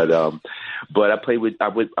 But I played with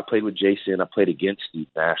Jason. I played against Steve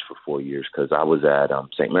Nash for 4 years, because I was at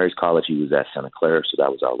St. Mary's College. He was at Santa Clara, so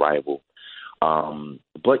that was our rival.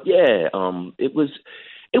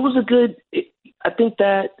 It was a good. I think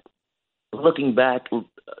that looking back,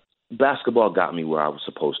 basketball got me where I was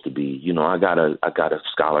supposed to be. I got a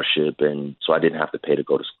scholarship, and so I didn't have to pay to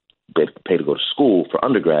go to school for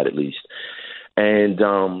undergrad, at least. And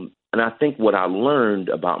I think what I learned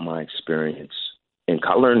about my experience, and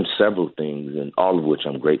I learned several things, and all of which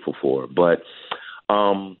I'm grateful for. But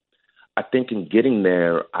I think in getting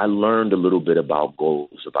there, I learned a little bit about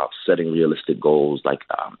goals, about setting realistic goals. Like,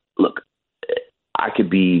 look, I could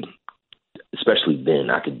be, especially then,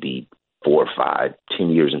 I could be 4 or 5, 10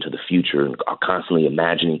 years into the future, and constantly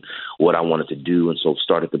imagining what I wanted to do. And so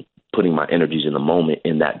started putting my energies in the moment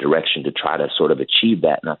in that direction to try to sort of achieve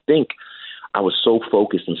that. And I think I was so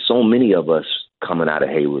focused, and so many of us coming out of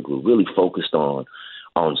Hayward were really focused on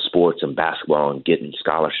sports and basketball and getting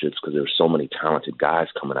scholarships because there were so many talented guys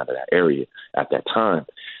coming out of that area at that time.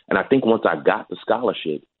 And I think once I got the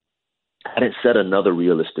scholarship, I didn't set another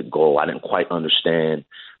realistic goal. I didn't quite understand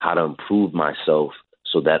how to improve myself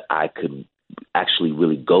so that I could actually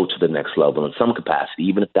really go to the next level in some capacity,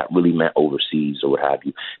 even if that really meant overseas or what have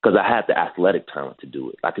you, because I had the athletic talent to do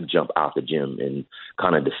it. I could jump out the gym and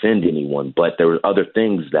kind of defend anyone, but there were other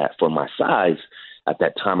things that for my size at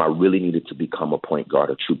that time, I really needed to become a point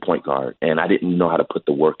guard, a true point guard, and I didn't know how to put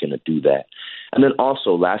the work in to do that. And then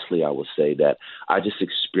also, lastly, I will say that I just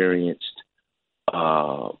experienced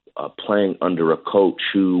playing under a coach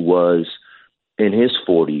who was in his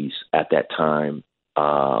 40s at that time,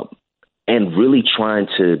 and really trying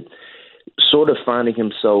to sort of finding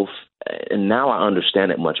himself, and now I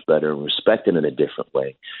understand it much better and respect it in a different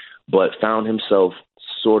way, but found himself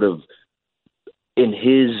sort of in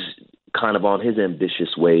his kind of on his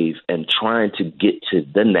ambitious wave and trying to get to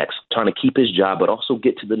the next, trying to keep his job, but also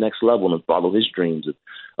get to the next level and follow his dreams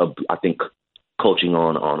of I think, coaching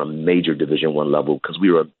on a major Division I level, because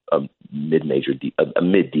we were a mid-major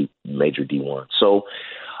D1. So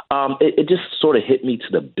it just sort of hit me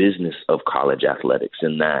to the business of college athletics,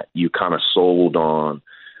 in that you kind of sold on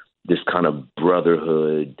this kind of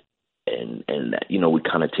brotherhood and that, you know, we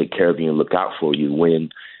kind of take care of you and look out for you. When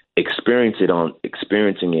experiencing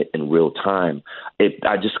it in real time,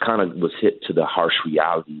 I just kind of was hit to the harsh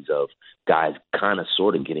realities of guys kind of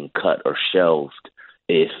sort of getting cut or shelved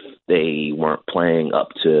if they weren't playing up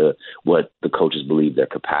to what the coaches believed their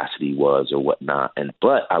capacity was or whatnot.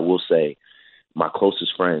 But I will say my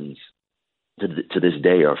closest friends to this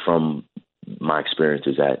day are from my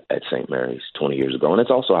experiences at St. Mary's 20 years ago. And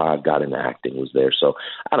it's also how I got into acting, was there. So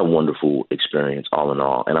I had a wonderful experience all in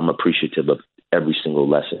all. And I'm appreciative of every single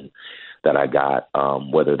lesson that I got,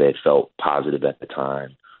 whether they felt positive at the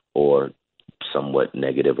time or somewhat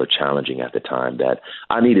negative or challenging at the time, that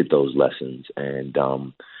I needed those lessons.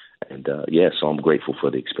 So I'm grateful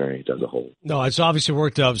for the experience as a whole. No, it's obviously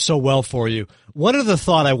worked out so well for you. One other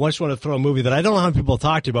thought, I once want to throw a movie that I don't know how many people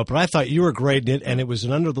talked about, but I thought you were great in it, and it was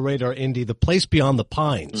an under-the-radar indie, The Place Beyond the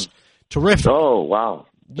Pines. Terrific. Oh, wow.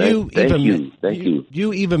 Thank you.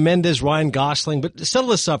 You, Eva Mendes, Ryan Gosling, but settle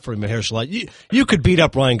this up for me, Mahershala. You could beat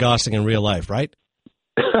up Ryan Gosling in real life, right?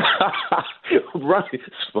 Ryan, it's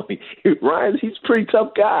funny. Ryan, he's a pretty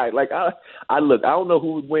tough guy. Like I look, I don't know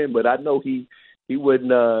who would win, but I know he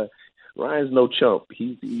wouldn't. Ryan's no chump.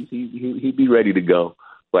 He'd be ready to go,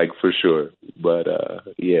 like, for sure. But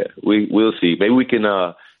yeah, we'll see. Maybe we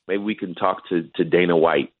can talk to Dana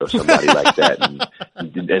White or somebody like that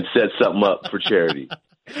and set something up for charity.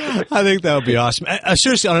 I think that would be awesome.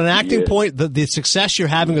 Seriously, on an acting point, the success you're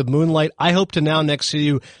having with Moonlight, I hope to now next see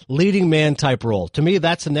you leading man type role. To me,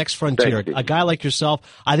 that's the next frontier. A guy like yourself,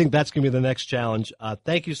 I think that's going to be the next challenge.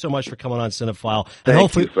 Thank you so much for coming on Cinephile. And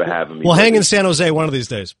hopefully, you for having me. We'll hang in San Jose one of these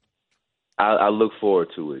days. I look forward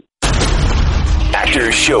to it.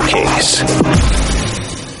 Actors Showcase.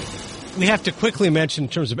 We have to quickly mention, in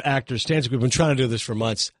terms of actors, Stanzik, we've been trying to do this for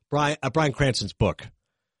months, Bryan Cranston's book.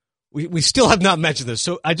 We still have not mentioned this,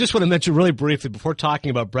 so I just want to mention really briefly, before talking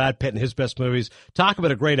about Brad Pitt and his best movies, talk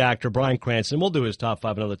about a great actor, Bryan Cranston. We'll do his top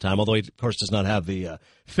 5 another time, although he, of course, does not have the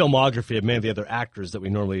filmography of many of the other actors that we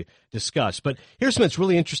normally discuss. But here's something that's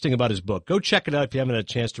really interesting about his book. Go check it out if you haven't had a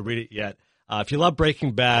chance to read it yet. If you love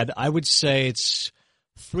Breaking Bad, I would say it's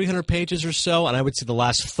 300 pages or so, and I would say the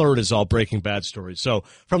last third is all Breaking Bad stories. So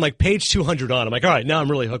from like page 200 on, I'm like, all right, now I'm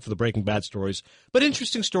really hooked for the Breaking Bad stories. But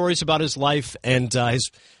interesting stories about his life, and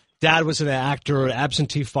his dad was an actor, an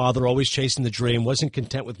absentee father, always chasing the dream, wasn't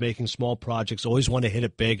content with making small projects, always wanted to hit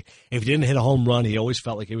it big. If he didn't hit a home run, he always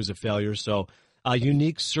felt like he was a failure. So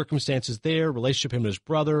unique circumstances there, relationship him and his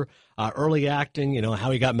brother, early acting,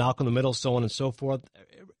 how he got Malcolm in the Middle, so on and so forth.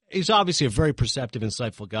 He's obviously a very perceptive,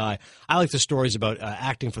 insightful guy. I like the stories about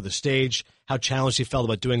acting for the stage, how challenged he felt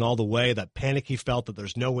about doing all the way, that panic he felt that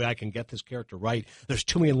there's no way I can get this character right. There's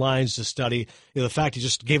too many lines to study. The fact he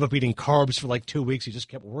just gave up eating carbs for like 2 weeks. He just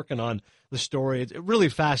kept working on the story. It's really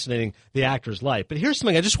fascinating, the actor's life. But here's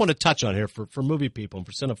something I just want to touch on here for movie people and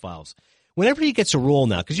for cinephiles. whenever he gets a role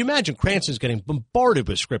now, because you imagine Cranston's getting bombarded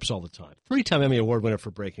with scripts all the time. 3-time Emmy Award winner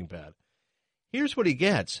for Breaking Bad. Here's what he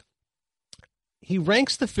gets. He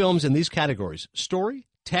ranks the films in these categories: story,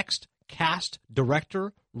 text, cast,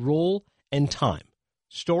 director, role, and time.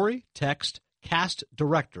 Story, text, cast,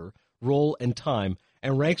 director, role, and time,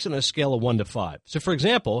 and ranks it on a scale of 1 to 5. So, for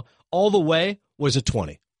example, All the Way was a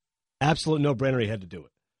 20. Absolute no-brainer, he had to do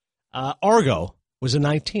it. Argo was a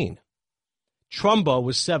 19. Trumbo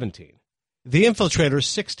was 17. The Infiltrator,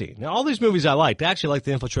 16. Now, all these movies I liked. I actually liked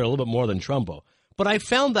The Infiltrator a little bit more than Trumbo. But I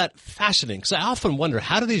found that fascinating because I often wonder,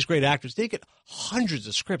 how do these great actors, they get hundreds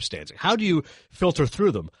of scripts dancing. How do you filter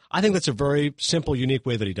through them? I think that's a very simple, unique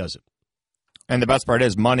way that he does it. And the best part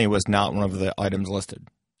is money was not one of the items listed.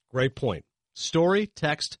 Great point. Story,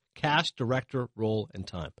 text, cast, director, role, and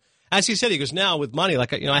time. As he said, he goes, now with money,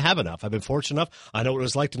 like, I have enough. I've been fortunate enough. I know what it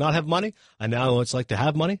was like to not have money. I now know what it's like to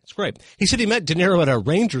have money. It's great. He said he met De Niro at a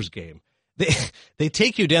Rangers game. They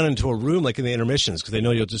take you down into a room like in the intermissions because they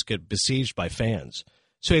know you'll just get besieged by fans.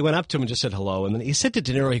 So he went up to him and just said hello. And then he said to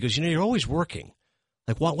De Niro, he goes, you're always working.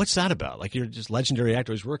 Like, what's that about? Like, you're just legendary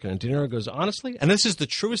actor who's working. And De Niro goes, honestly, and this is the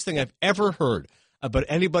truest thing I've ever heard about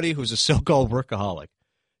anybody who's a so-called workaholic.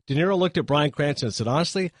 De Niro looked at Bryan Cranston and said,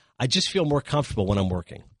 honestly, I just feel more comfortable when I'm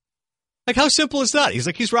working. Like, how simple is that?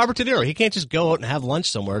 He's Robert De Niro. He can't just go out and have lunch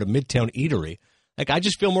somewhere at a Midtown eatery. Like, I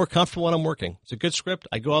just feel more comfortable when I'm working. It's a good script.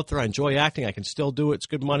 I go out there. I enjoy acting. I can still do it. It's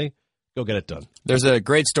good money. Go get it done. There's a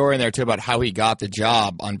great story in there, too, about how he got the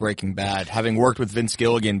job on Breaking Bad. Having worked with Vince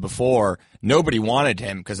Gilligan before, nobody wanted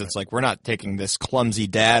him because it's like, we're not taking this clumsy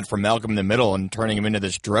dad from Malcolm in the Middle and turning him into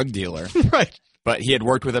this drug dealer. Right. But he had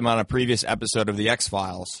worked with him on a previous episode of The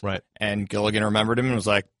X-Files. Right. And Gilligan remembered him and was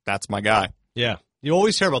like, that's my guy. Yeah. You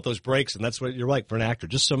always hear about those breaks, and that's what you're like for an actor.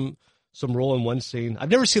 Just some role in one scene.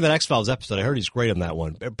 I've never seen that X-Files episode. I heard he's great on that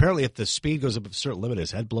one. Apparently, if the speed goes up a certain limit,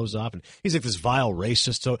 his head blows off, and he's like this vile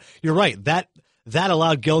racist. So you're right. That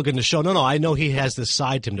allowed Gilligan to show, no, I know he has this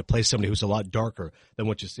side to him to play somebody who's a lot darker than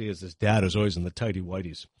what you see as his dad, who's always in the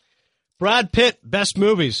tighty-whities. Brad Pitt, best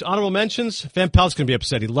movies. Honorable mentions, Van Pelt's going to be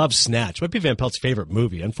upset. He loves Snatch. Might be Van Pelt's favorite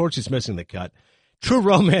movie. Unfortunately, he's missing the cut. True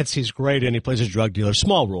Romance, he's great in. He plays a drug dealer.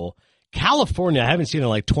 Small role. California, I haven't seen it in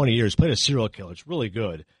like 20 years. Played a serial killer. It's really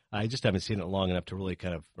good. I just haven't seen it long enough to really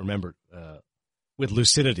kind of remember with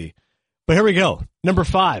lucidity. But here we go. Number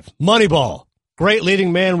 5, Moneyball. Great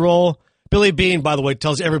leading man role. Billy Beane, by the way,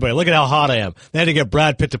 tells everybody, look at how hot I am. They had to get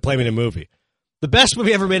Brad Pitt to play me in a movie. The best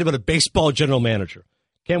movie ever made about a baseball general manager.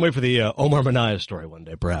 Can't wait for the Omar Minaya story one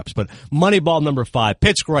day, perhaps. But Moneyball, number 5.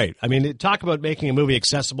 Pitt's great. I mean, talk about making a movie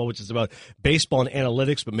accessible, which is about baseball and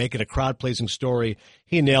analytics, but making a crowd-pleasing story.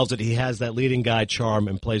 He nails it. He has that leading guy charm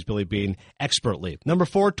and plays Billy Beane expertly. Number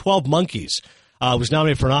 4, 12 Monkeys. Was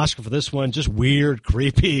nominated for an Oscar for this one. Just weird,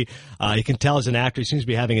 creepy. You can tell as an actor, he seems to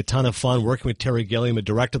be having a ton of fun working with Terry Gilliam, a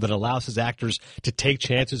director that allows his actors to take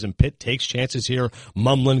chances, and Pitt takes chances here,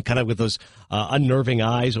 mumbling kind of with those unnerving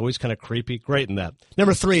eyes, always kind of creepy. Great in that.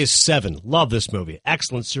 Number 3 is Seven. Love this movie.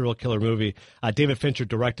 Excellent serial killer movie. David Fincher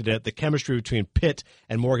directed it. The chemistry between Pitt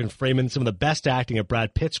and Morgan Freeman, some of the best acting of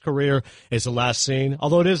Brad Pitt's career, is the last scene,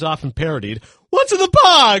 although it is often parodied. What's in the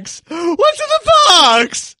box? What's in the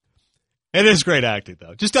box? It is great acting,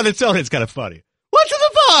 though. Just on its own, it's kind of funny. What's in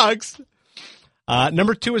the box?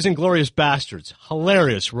 Number 2 is Inglourious Bastards.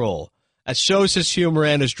 Hilarious role. It shows his humor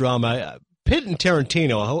and his drama. Pitt and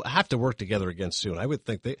Tarantino have to work together again soon. I would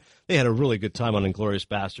think they had a really good time on Inglourious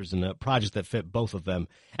Bastards and a project that fit both of them.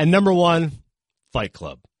 And number 1, Fight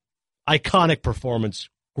Club. Iconic performance.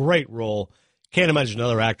 Great role. Can't imagine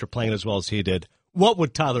another actor playing as well as he did. What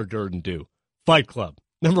would Tyler Durden do? Fight Club.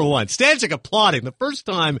 Number 1. Stanzik applauding. The first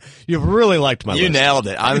time you've really liked my list. You nailed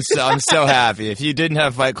it. I'm so happy. If you didn't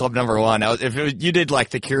have Fight Club number 1, you did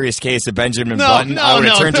like The Curious Case of Benjamin Button, I would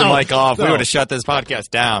have turned your mic off. We would have shut this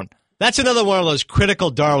podcast down. That's another one of those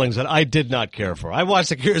critical darlings that I did not care for. I watched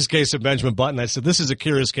The Curious Case of Benjamin Button. I said, this is a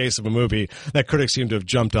curious case of a movie that critics seem to have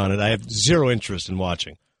jumped on it. I have zero interest in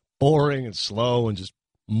watching. Boring and slow and just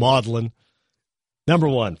maudlin. Number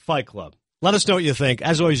 1, Fight Club. Let us know what you think.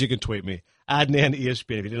 As always, you can tweet me. Adnan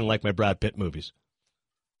ESPN if you didn't like my Brad Pitt movies.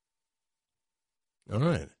 All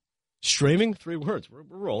right. Streaming, 3 words. We're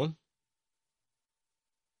rolling.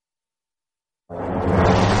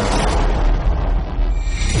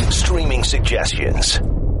 Streaming suggestions.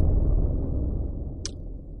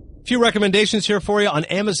 A few recommendations here for you on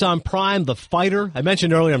Amazon Prime, The Fighter. I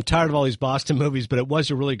mentioned earlier I'm tired of all these Boston movies, but it was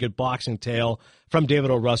a really good boxing tale from David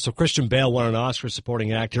O. Russell. Christian Bale won an Oscar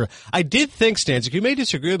supporting actor. I did think, Stanzik, you may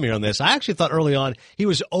disagree with me on this. I actually thought early on he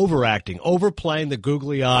was overacting, overplaying the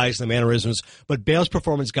googly eyes, the mannerisms, but Bale's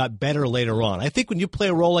performance got better later on. I think when you play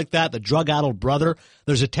a role like that, the drug-addled brother,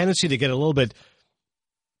 there's a tendency to get a little bit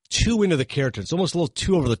too into the character. It's almost a little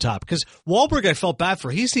too over the top. Because Wahlberg, I felt bad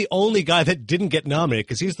for. He's the only guy that didn't get nominated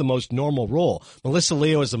because he's the most normal role. Melissa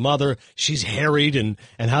Leo is the mother. She's harried and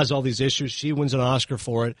has all these issues. She wins an Oscar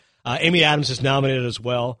for it. Amy Adams is nominated as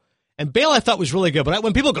well. And Bale I thought was really good. But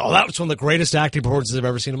when people go, that was one of the greatest acting performances I've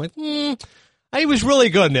ever seen, I'm like, he was really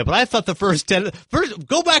good in there. But I thought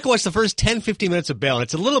go back and watch the first 10, 15 minutes of Bale. And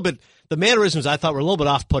it's a little bit, the mannerisms I thought were a little bit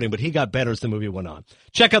off-putting, but he got better as the movie went on.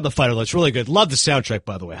 Check out The Fighter, though. It's really good. Love the soundtrack,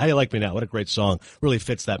 by the way. How Do You Like Me Now? What a great song. Really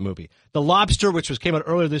fits that movie. The Lobster, which came out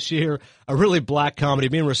earlier this year, a really black comedy.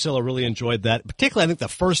 Me and Rusilla really enjoyed that. Particularly, I think the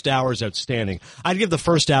first hour is outstanding. I'd give the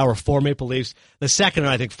first hour 4 Maple Leafs. The second,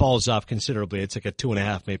 I think, falls off considerably. It's like a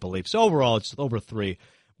 2.5 Maple Leafs. Overall, it's over 3.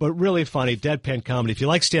 But really funny, deadpan comedy. If you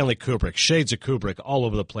like Stanley Kubrick, shades of Kubrick all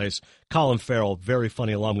over the place. Colin Farrell, very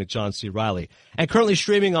funny, along with John C. Reilly. And currently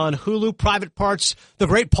streaming on Hulu, Private Parts, the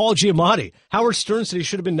great Paul Giamatti. Howard Stern said he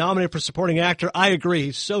should have been nominated for supporting actor. I agree.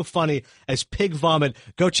 He's so funny as pig vomit.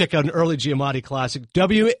 Go check out an early Giamatti classic,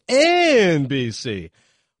 WNBC.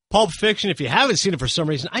 Pulp Fiction, if you haven't seen it for some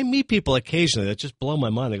reason, I meet people occasionally that just blow my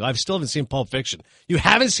mind. They go, I still haven't seen Pulp Fiction. You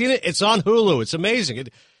haven't seen it? It's on Hulu. It's amazing. It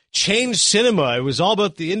changed cinema. It was all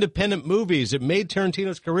about the independent movies. It made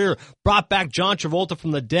Tarantino's career, brought back John Travolta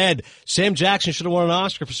from the dead. Sam Jackson should have won an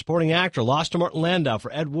Oscar for supporting actor. Lost to Martin Landau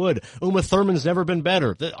for Ed Wood. Uma Thurman's never been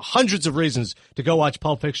better. There are hundreds of reasons to go watch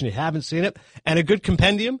Pulp Fiction if you haven't seen it. And a good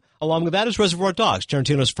compendium along with that is Reservoir Dogs,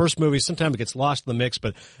 Tarantino's first movie. Sometimes it gets lost in the mix,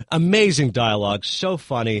 but amazing dialogue, so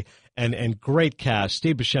funny. And great cast.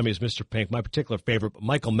 Steve Buscemi is Mr. Pink, my particular favorite. But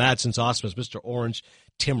Michael Madsen's awesome as Mr. Orange.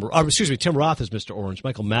 Tim Roth is Mr. Orange.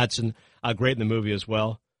 Michael Madsen, great in the movie as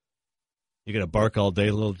well. You gonna bark all day,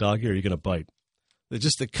 little doggy, or are you gonna bite? They're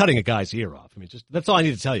just cutting a guy's ear off. I mean, that's all I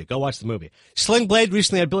need to tell you. Go watch the movie. Sling Blade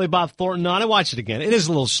recently had Billy Bob Thornton on. I watched it again. It is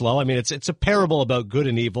a little slow. I mean, it's a parable about good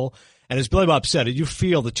and evil. And as Billy Bob said, you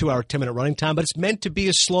feel the 2-hour, 10-minute running time, but it's meant to be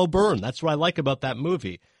a slow burn. That's what I like about that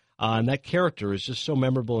movie. And that character is just so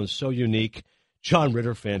memorable and so unique. John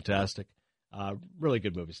Ritter, fantastic. Really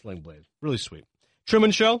good movie, Sling Blade. Really sweet.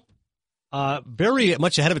 Truman Show, very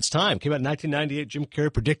much ahead of its time. Came out in 1998. Jim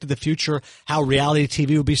Carrey predicted the future, how reality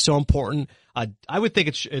TV would be so important. I would think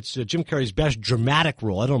it's Jim Carrey's best dramatic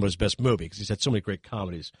role. I don't know about his best movie because he's had so many great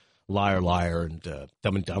comedies. Liar, Liar, and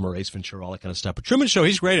Dumb and Dumber, Ace Ventura, all that kind of stuff. But Truman Show,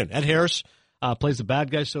 he's great in. Ed Harris plays the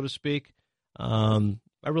bad guy, so to speak.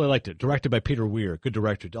 I really liked it. Directed by Peter Weir. Good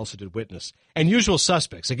director. Also did Witness. And Usual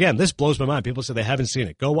Suspects. Again, this blows my mind. People say they haven't seen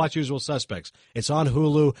it. Go watch Usual Suspects. It's on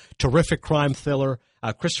Hulu. Terrific crime thriller.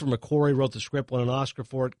 Christopher McQuarrie wrote the script, won an Oscar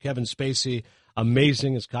for it. Kevin Spacey.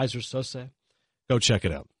 Amazing as Kaiser Sose. Go check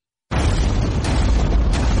it out.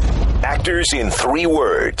 Actors in 3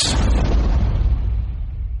 words.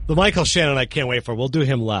 The Michael Shannon I can't wait for. We'll do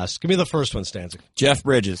him last. Give me the first one, Stanzik. Jeff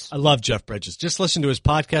Bridges. I love Jeff Bridges. Just listen to his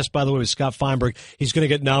podcast, by the way, with Scott Feinberg. He's going to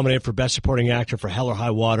get nominated for Best Supporting Actor for Hell or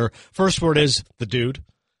High Water. First word is the dude.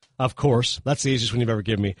 Of course. That's the easiest one you've ever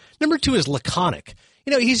given me. Number 2 is laconic.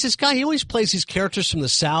 You know, he's this guy. He always plays these characters from the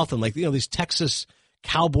South and, these Texas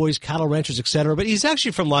cowboys, cattle ranchers, etc. But he's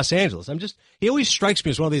actually from Los Angeles. He always strikes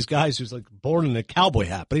me as one of these guys who's born in a cowboy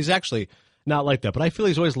hat, but he's actually not like that, but I feel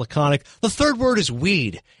he's always laconic. The third word is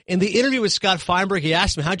weed. In the interview with Scott Feinberg, he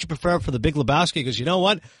asked him, how'd you prepare for The Big Lebowski? He goes, you know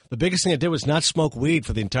what? The biggest thing I did was not smoke weed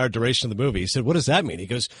for the entire duration of the movie. He said, what does that mean? He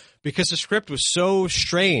goes, because the script was so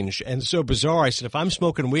strange and so bizarre. I said, if I'm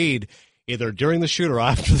smoking weed, either during the shoot or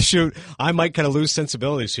after the shoot, I might kind of lose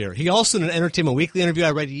sensibilities here. He also, in an Entertainment Weekly interview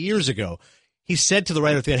I read years ago, he said to the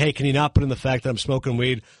writer at the end, hey, can you not put in the fact that I'm smoking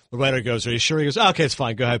weed? The writer goes, are you sure? He goes, okay, it's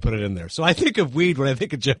fine. Go ahead, put it in there. So I think of weed when I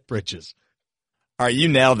think of Jeff Bridges. All right, you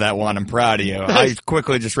nailed that one. I'm proud of you. I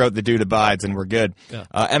quickly just wrote The Dude Abides, and we're good. Yeah.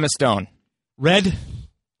 Emma Stone. Red.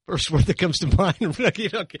 First word that comes to mind.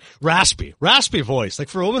 Raspy voice.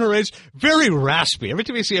 For a woman her age, very raspy. Every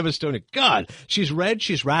time you see Emma Stone, God, she's red,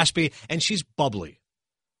 she's raspy, and she's bubbly.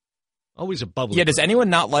 Always a bubbly. Yeah, does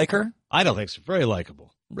anyone not like her? I don't think so. Very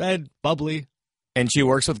likable. Red, bubbly. And she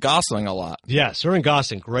works with Gosling a lot. Yes, her and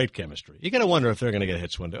Gosling, great chemistry. You got to wonder if they're going to get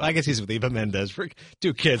hits one day. I guess he's with Eva Mendes. We're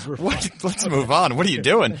 2 kids. Let's move on. What are you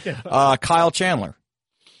doing? Kyle Chandler.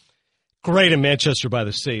 Great in Manchester by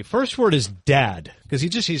the Sea. First word is dad, because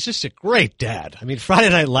he's just a great dad. I mean, Friday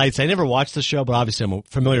Night Lights, I never watched the show, but obviously I'm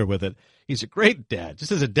familiar with it. He's a great dad.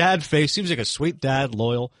 Just as a dad face, seems like a sweet dad,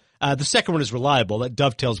 loyal. The second one is reliable. That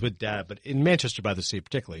dovetails with Dad. But in Manchester by the Sea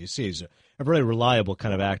particularly, you see he's a very reliable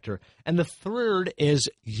kind of actor. And the third is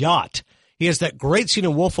Yacht. He has that great scene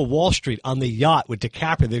in Wolf of Wall Street on the yacht with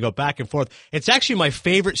DiCaprio. They go back and forth. It's actually my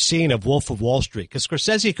favorite scene of Wolf of Wall Street because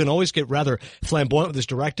Scorsese can always get rather flamboyant with his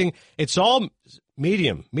directing. It's all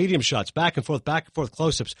medium shots, back and forth,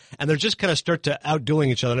 close-ups, and they're just kind of start to outdueling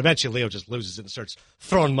each other. And eventually Leo just loses it and starts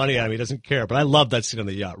throwing money at him. He doesn't care. But I love that scene on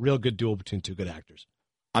the yacht. Real good duel between two good actors.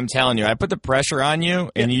 I'm telling you, I put the pressure on you,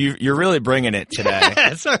 and you're really bringing it today.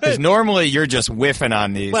 Because right. Normally you're just whiffing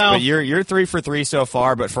on these, but you're 3 for 3 so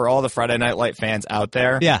far. But for all the Friday Night Light fans out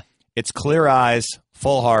there, it's clear eyes,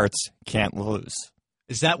 full hearts, can't lose.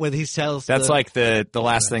 Is that what he tells? That's like the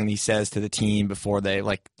last thing he says to the team before they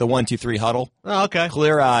like the 1, 2, 3 huddle. Oh, okay.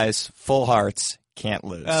 Clear eyes, full hearts, can't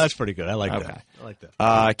lose. That's pretty good. I like that. I like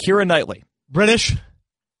that. Keira Knightley, British,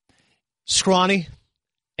 scrawny,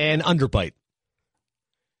 and underbite.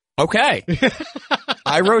 Okay.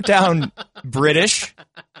 I wrote down British,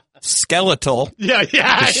 skeletal.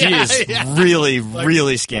 Yeah. She is really,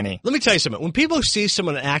 really skinny. Let me tell you something. When people see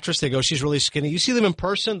someone, an actress, they go, she's really skinny. You see them in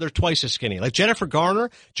person, they're twice as skinny. Like Jennifer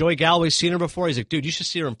Garner, Joey Galloway's seen her before. He's like, dude, you should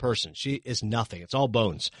see her in person. She is nothing. It's all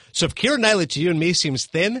bones. So if Keira Knightley to you and me seems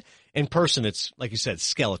thin, in person it's, like you said,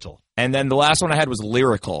 skeletal. And then the last one I had was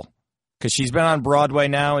lyrical. Because she's been on Broadway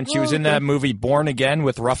now, and she was in that movie Born Again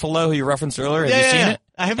with Ruffalo, who you referenced earlier. Have you seen it?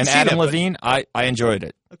 I haven't seen it. And Adam Levine, I enjoyed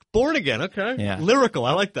it. Born Again, okay. Yeah. Lyrical,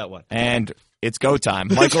 I like that one. And it's go time.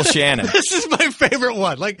 Michael Shannon. This is my favorite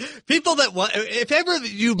one. Like, people that want, if ever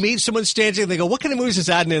you meet someone standing and they go, what kind of movies is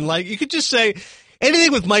Adnan in? Like, you could just say,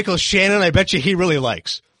 anything with Michael Shannon, I bet you he really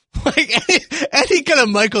likes. Like, any kind of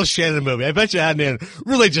Michael Shannon movie, I bet you Adnan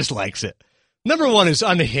really just likes it. Number one is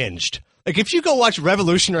Unhinged. Like, if you go watch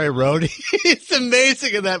Revolutionary Road, it's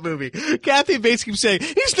amazing in that movie. Kathy Bates keeps saying,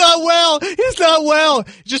 he's not well.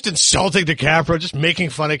 Just insulting DiCaprio, just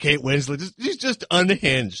making fun of Kate Winslet. He's just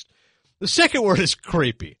unhinged. The second word is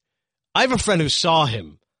creepy. I have a friend who saw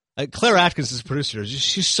him. Claire Atkins is the producer.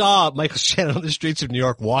 She saw Michael Shannon on the streets of New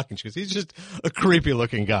York walking. She goes, he's just a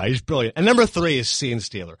creepy-looking guy. He's brilliant. And number 3 is Scene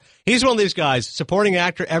Stealer. He's one of these guys, supporting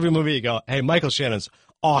actor, every movie you go, hey, Michael Shannon's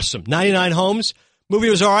awesome. 99 Homes. Movie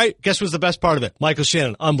was all right. Guess what was the best part of it? Michael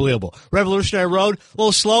Shannon, unbelievable. Revolutionary Road, a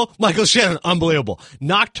little slow. Michael Shannon, unbelievable.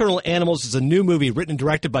 Nocturnal Animals is a new movie written and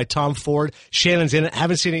directed by Tom Ford. Shannon's in it.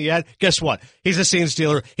 Haven't seen it yet. Guess what? He's a scene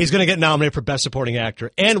stealer. He's going to get nominated for Best Supporting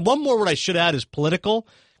Actor. And one more word I should add is political,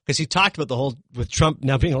 because he talked about the whole, with Trump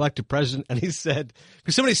now being elected president, and he said,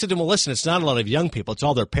 because somebody said to him, well, listen, it's not a lot of young people. It's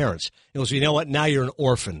all their parents. He goes, you know what? Now you're an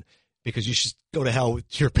orphan, because you should go to hell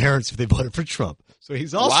with your parents if they voted for Trump. So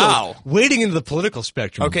he's also wading into the political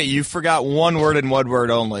spectrum. Okay, you forgot one word and one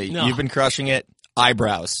word only. No. You've been crushing it.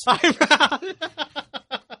 Eyebrows. That's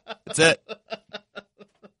it.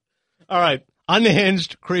 All right.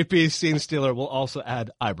 Unhinged, creepy, scene stealer. We'll also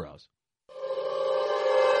add eyebrows.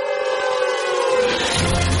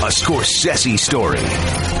 A Scorsese story.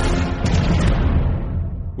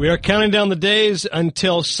 We are counting down the days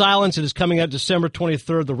until Silence. It is coming out December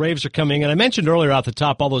 23rd. The raves are coming. And I mentioned earlier off the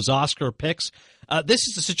top all those Oscar picks. This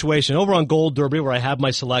is the situation over on Gold Derby where I have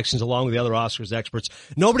my selections along with the other Oscars experts.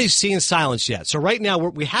 Nobody's seen Silence yet. So right now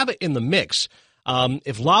we have it in the mix.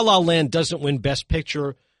 If La La Land doesn't win Best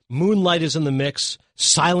Picture, Moonlight is in the mix.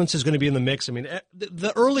 Silence is going to be in the mix. I mean,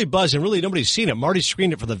 the early buzz, and really nobody's seen it. Marty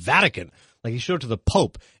screened it for the Vatican. Like he showed it to the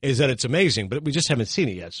Pope, is that it's amazing, but we just haven't seen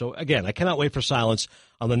it yet. So again, I cannot wait for Silence.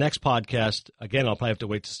 On the next podcast, again, I'll probably have to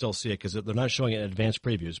wait to still see it because they're not showing it in advanced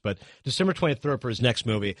previews, but December 23rd for his next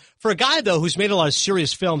movie. For a guy, though, who's made a lot of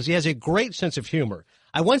serious films, he has a great sense of humor.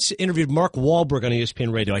 I once interviewed Mark Wahlberg on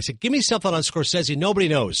ESPN Radio. I said, give me something on Scorsese nobody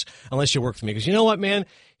knows unless you work for me. Because you know what, man?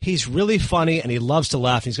 He's really funny, and he loves to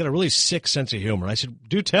laugh. He's got a really sick sense of humor. I said,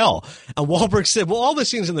 do tell. And Wahlberg said, well, all the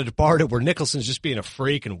scenes in The Departed where Nicholson's just being a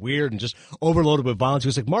freak and weird and just overloaded with violence. He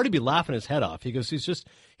was like, Marty be laughing his head off. He goes, he's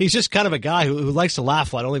just kind of a guy who likes to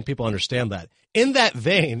laugh a lot. I don't think people understand that. In that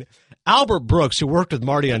vein, Albert Brooks, who worked with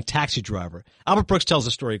Marty on Taxi Driver, Albert Brooks tells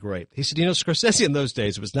the story great. He said, Scorsese in those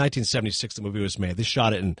days, it was 1976 the movie was made. They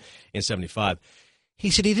shot it in 75. He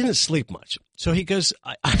said he didn't sleep much. So he goes,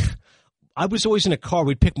 I was always in a car.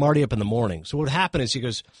 We'd pick Marty up in the morning. So what would happen is he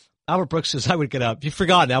goes, Albert Brooks says, I would get up. You've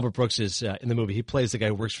forgotten Albert Brooks is in the movie. He plays the guy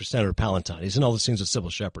who works for Senator Palatine. He's in all the scenes with Sybil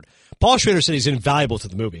Shepherd. Paul Schrader said he's invaluable to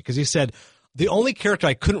the movie because he said, the only character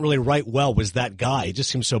I couldn't really write well was that guy. He just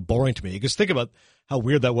seemed so boring to me. Because think about how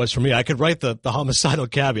weird that was for me. I could write the homicidal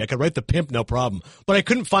cabbie. I could write the pimp, no problem. But I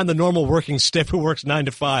couldn't find the normal working stiff who works 9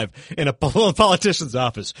 to 5 in a politician's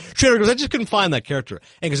office. Trader goes, I just couldn't find that character.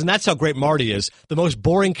 And that's how great Marty is. The most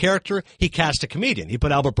boring character, he cast a comedian. He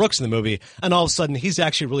put Albert Brooks in the movie, and all of a sudden, he's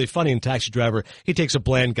actually really funny in Taxi Driver. He takes a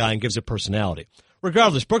bland guy and gives it personality.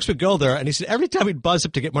 Regardless, Brooks would go there, and he said every time he'd buzz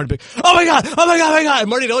up to get Marty, oh my God, oh my God, oh my God. And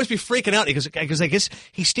Marty would always be freaking out. Because I guess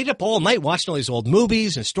he stayed up all night watching all these old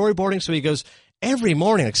movies and storyboarding. So he goes, every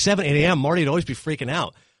morning, like 7, 8 a.m., Marty would always be freaking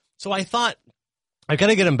out. So I thought, I got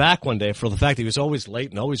to get him back one day for the fact that he was always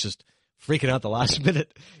late and always just freaking out the last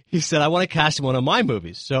minute. He said, I want to cast him in one of my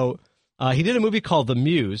movies. So he did a movie called The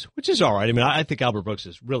Muse, which is all right. I mean, I think Albert Brooks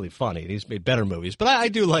is really funny, and he's made better movies. But I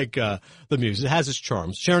do like The Muse. It has its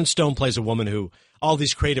charms. Sharon Stone plays a woman who all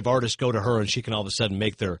these creative artists go to her, and she can all of a sudden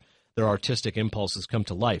make their artistic impulses come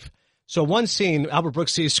to life. So one scene, Albert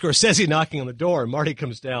Brooks sees Scorsese knocking on the door, and Marty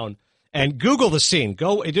comes down. And Google the scene. You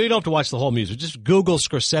don't have to watch the whole Muse. Just Google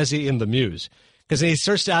Scorsese in The Muse. Because he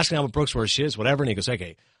starts asking Albert Brooks where she is, whatever, and he goes,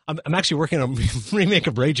 okay, I'm actually working on a remake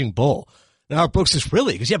of Raging Bull. And Albert Brooks says,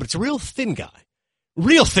 really? He goes, yeah, but it's a real thin guy.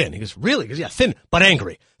 Real thin. He goes, really? He goes, yeah, thin, but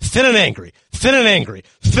angry. Thin and angry. Thin and angry.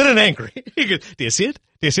 Thin and angry. He goes, do you see it?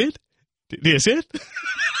 Do you see it? Do you see it?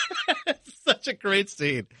 It's such a great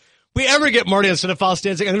scene. If we ever get Marty on Cinephile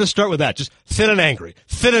Standing, I'm going to start with that. Just thin and angry.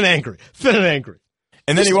 Thin and angry. Thin and angry.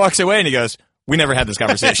 And then he walks away and he goes, we never had this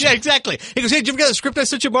conversation. Yeah, exactly. He goes, hey, did you ever get the script I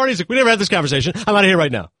sent you, Marty? He's like, we never had this conversation. I'm out of here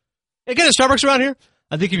right now. Hey, get a Starbucks around here?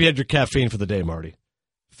 I think you've had your caffeine for the day, Marty.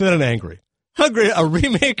 Thin and angry. Hungry, a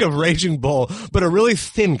remake of Raging Bull, but a really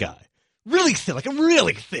thin guy. Really thin, like a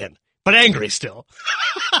really thin, but angry still.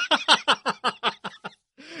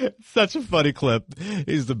 Such a funny clip.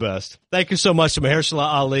 He's the best. Thank you so much to Mahershala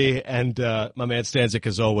Ali and my man Stanzik,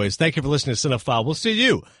 as always. Thank you for listening to Cinephile. We'll see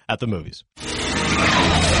you at the movies.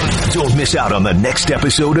 Don't miss out on the next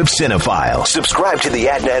episode of Cinephile. Subscribe to the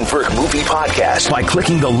Adnan Virk Movie Podcast by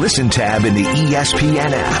clicking the Listen tab in the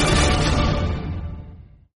ESPN app.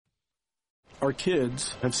 Our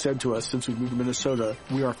kids have said to us since we moved to Minnesota,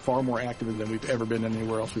 we are far more active than we've ever been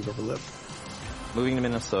anywhere else we've ever lived. Moving to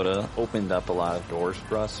Minnesota opened up a lot of doors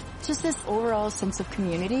for us. Just this overall sense of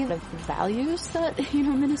community, the values that,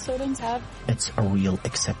 Minnesotans have. It's a real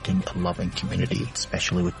accepting, loving community,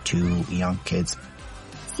 especially with 2 young kids.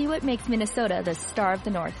 See what makes Minnesota the star of the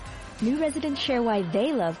North. New residents share why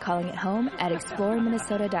they love calling it home at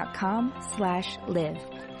exploreminnesota.com/live.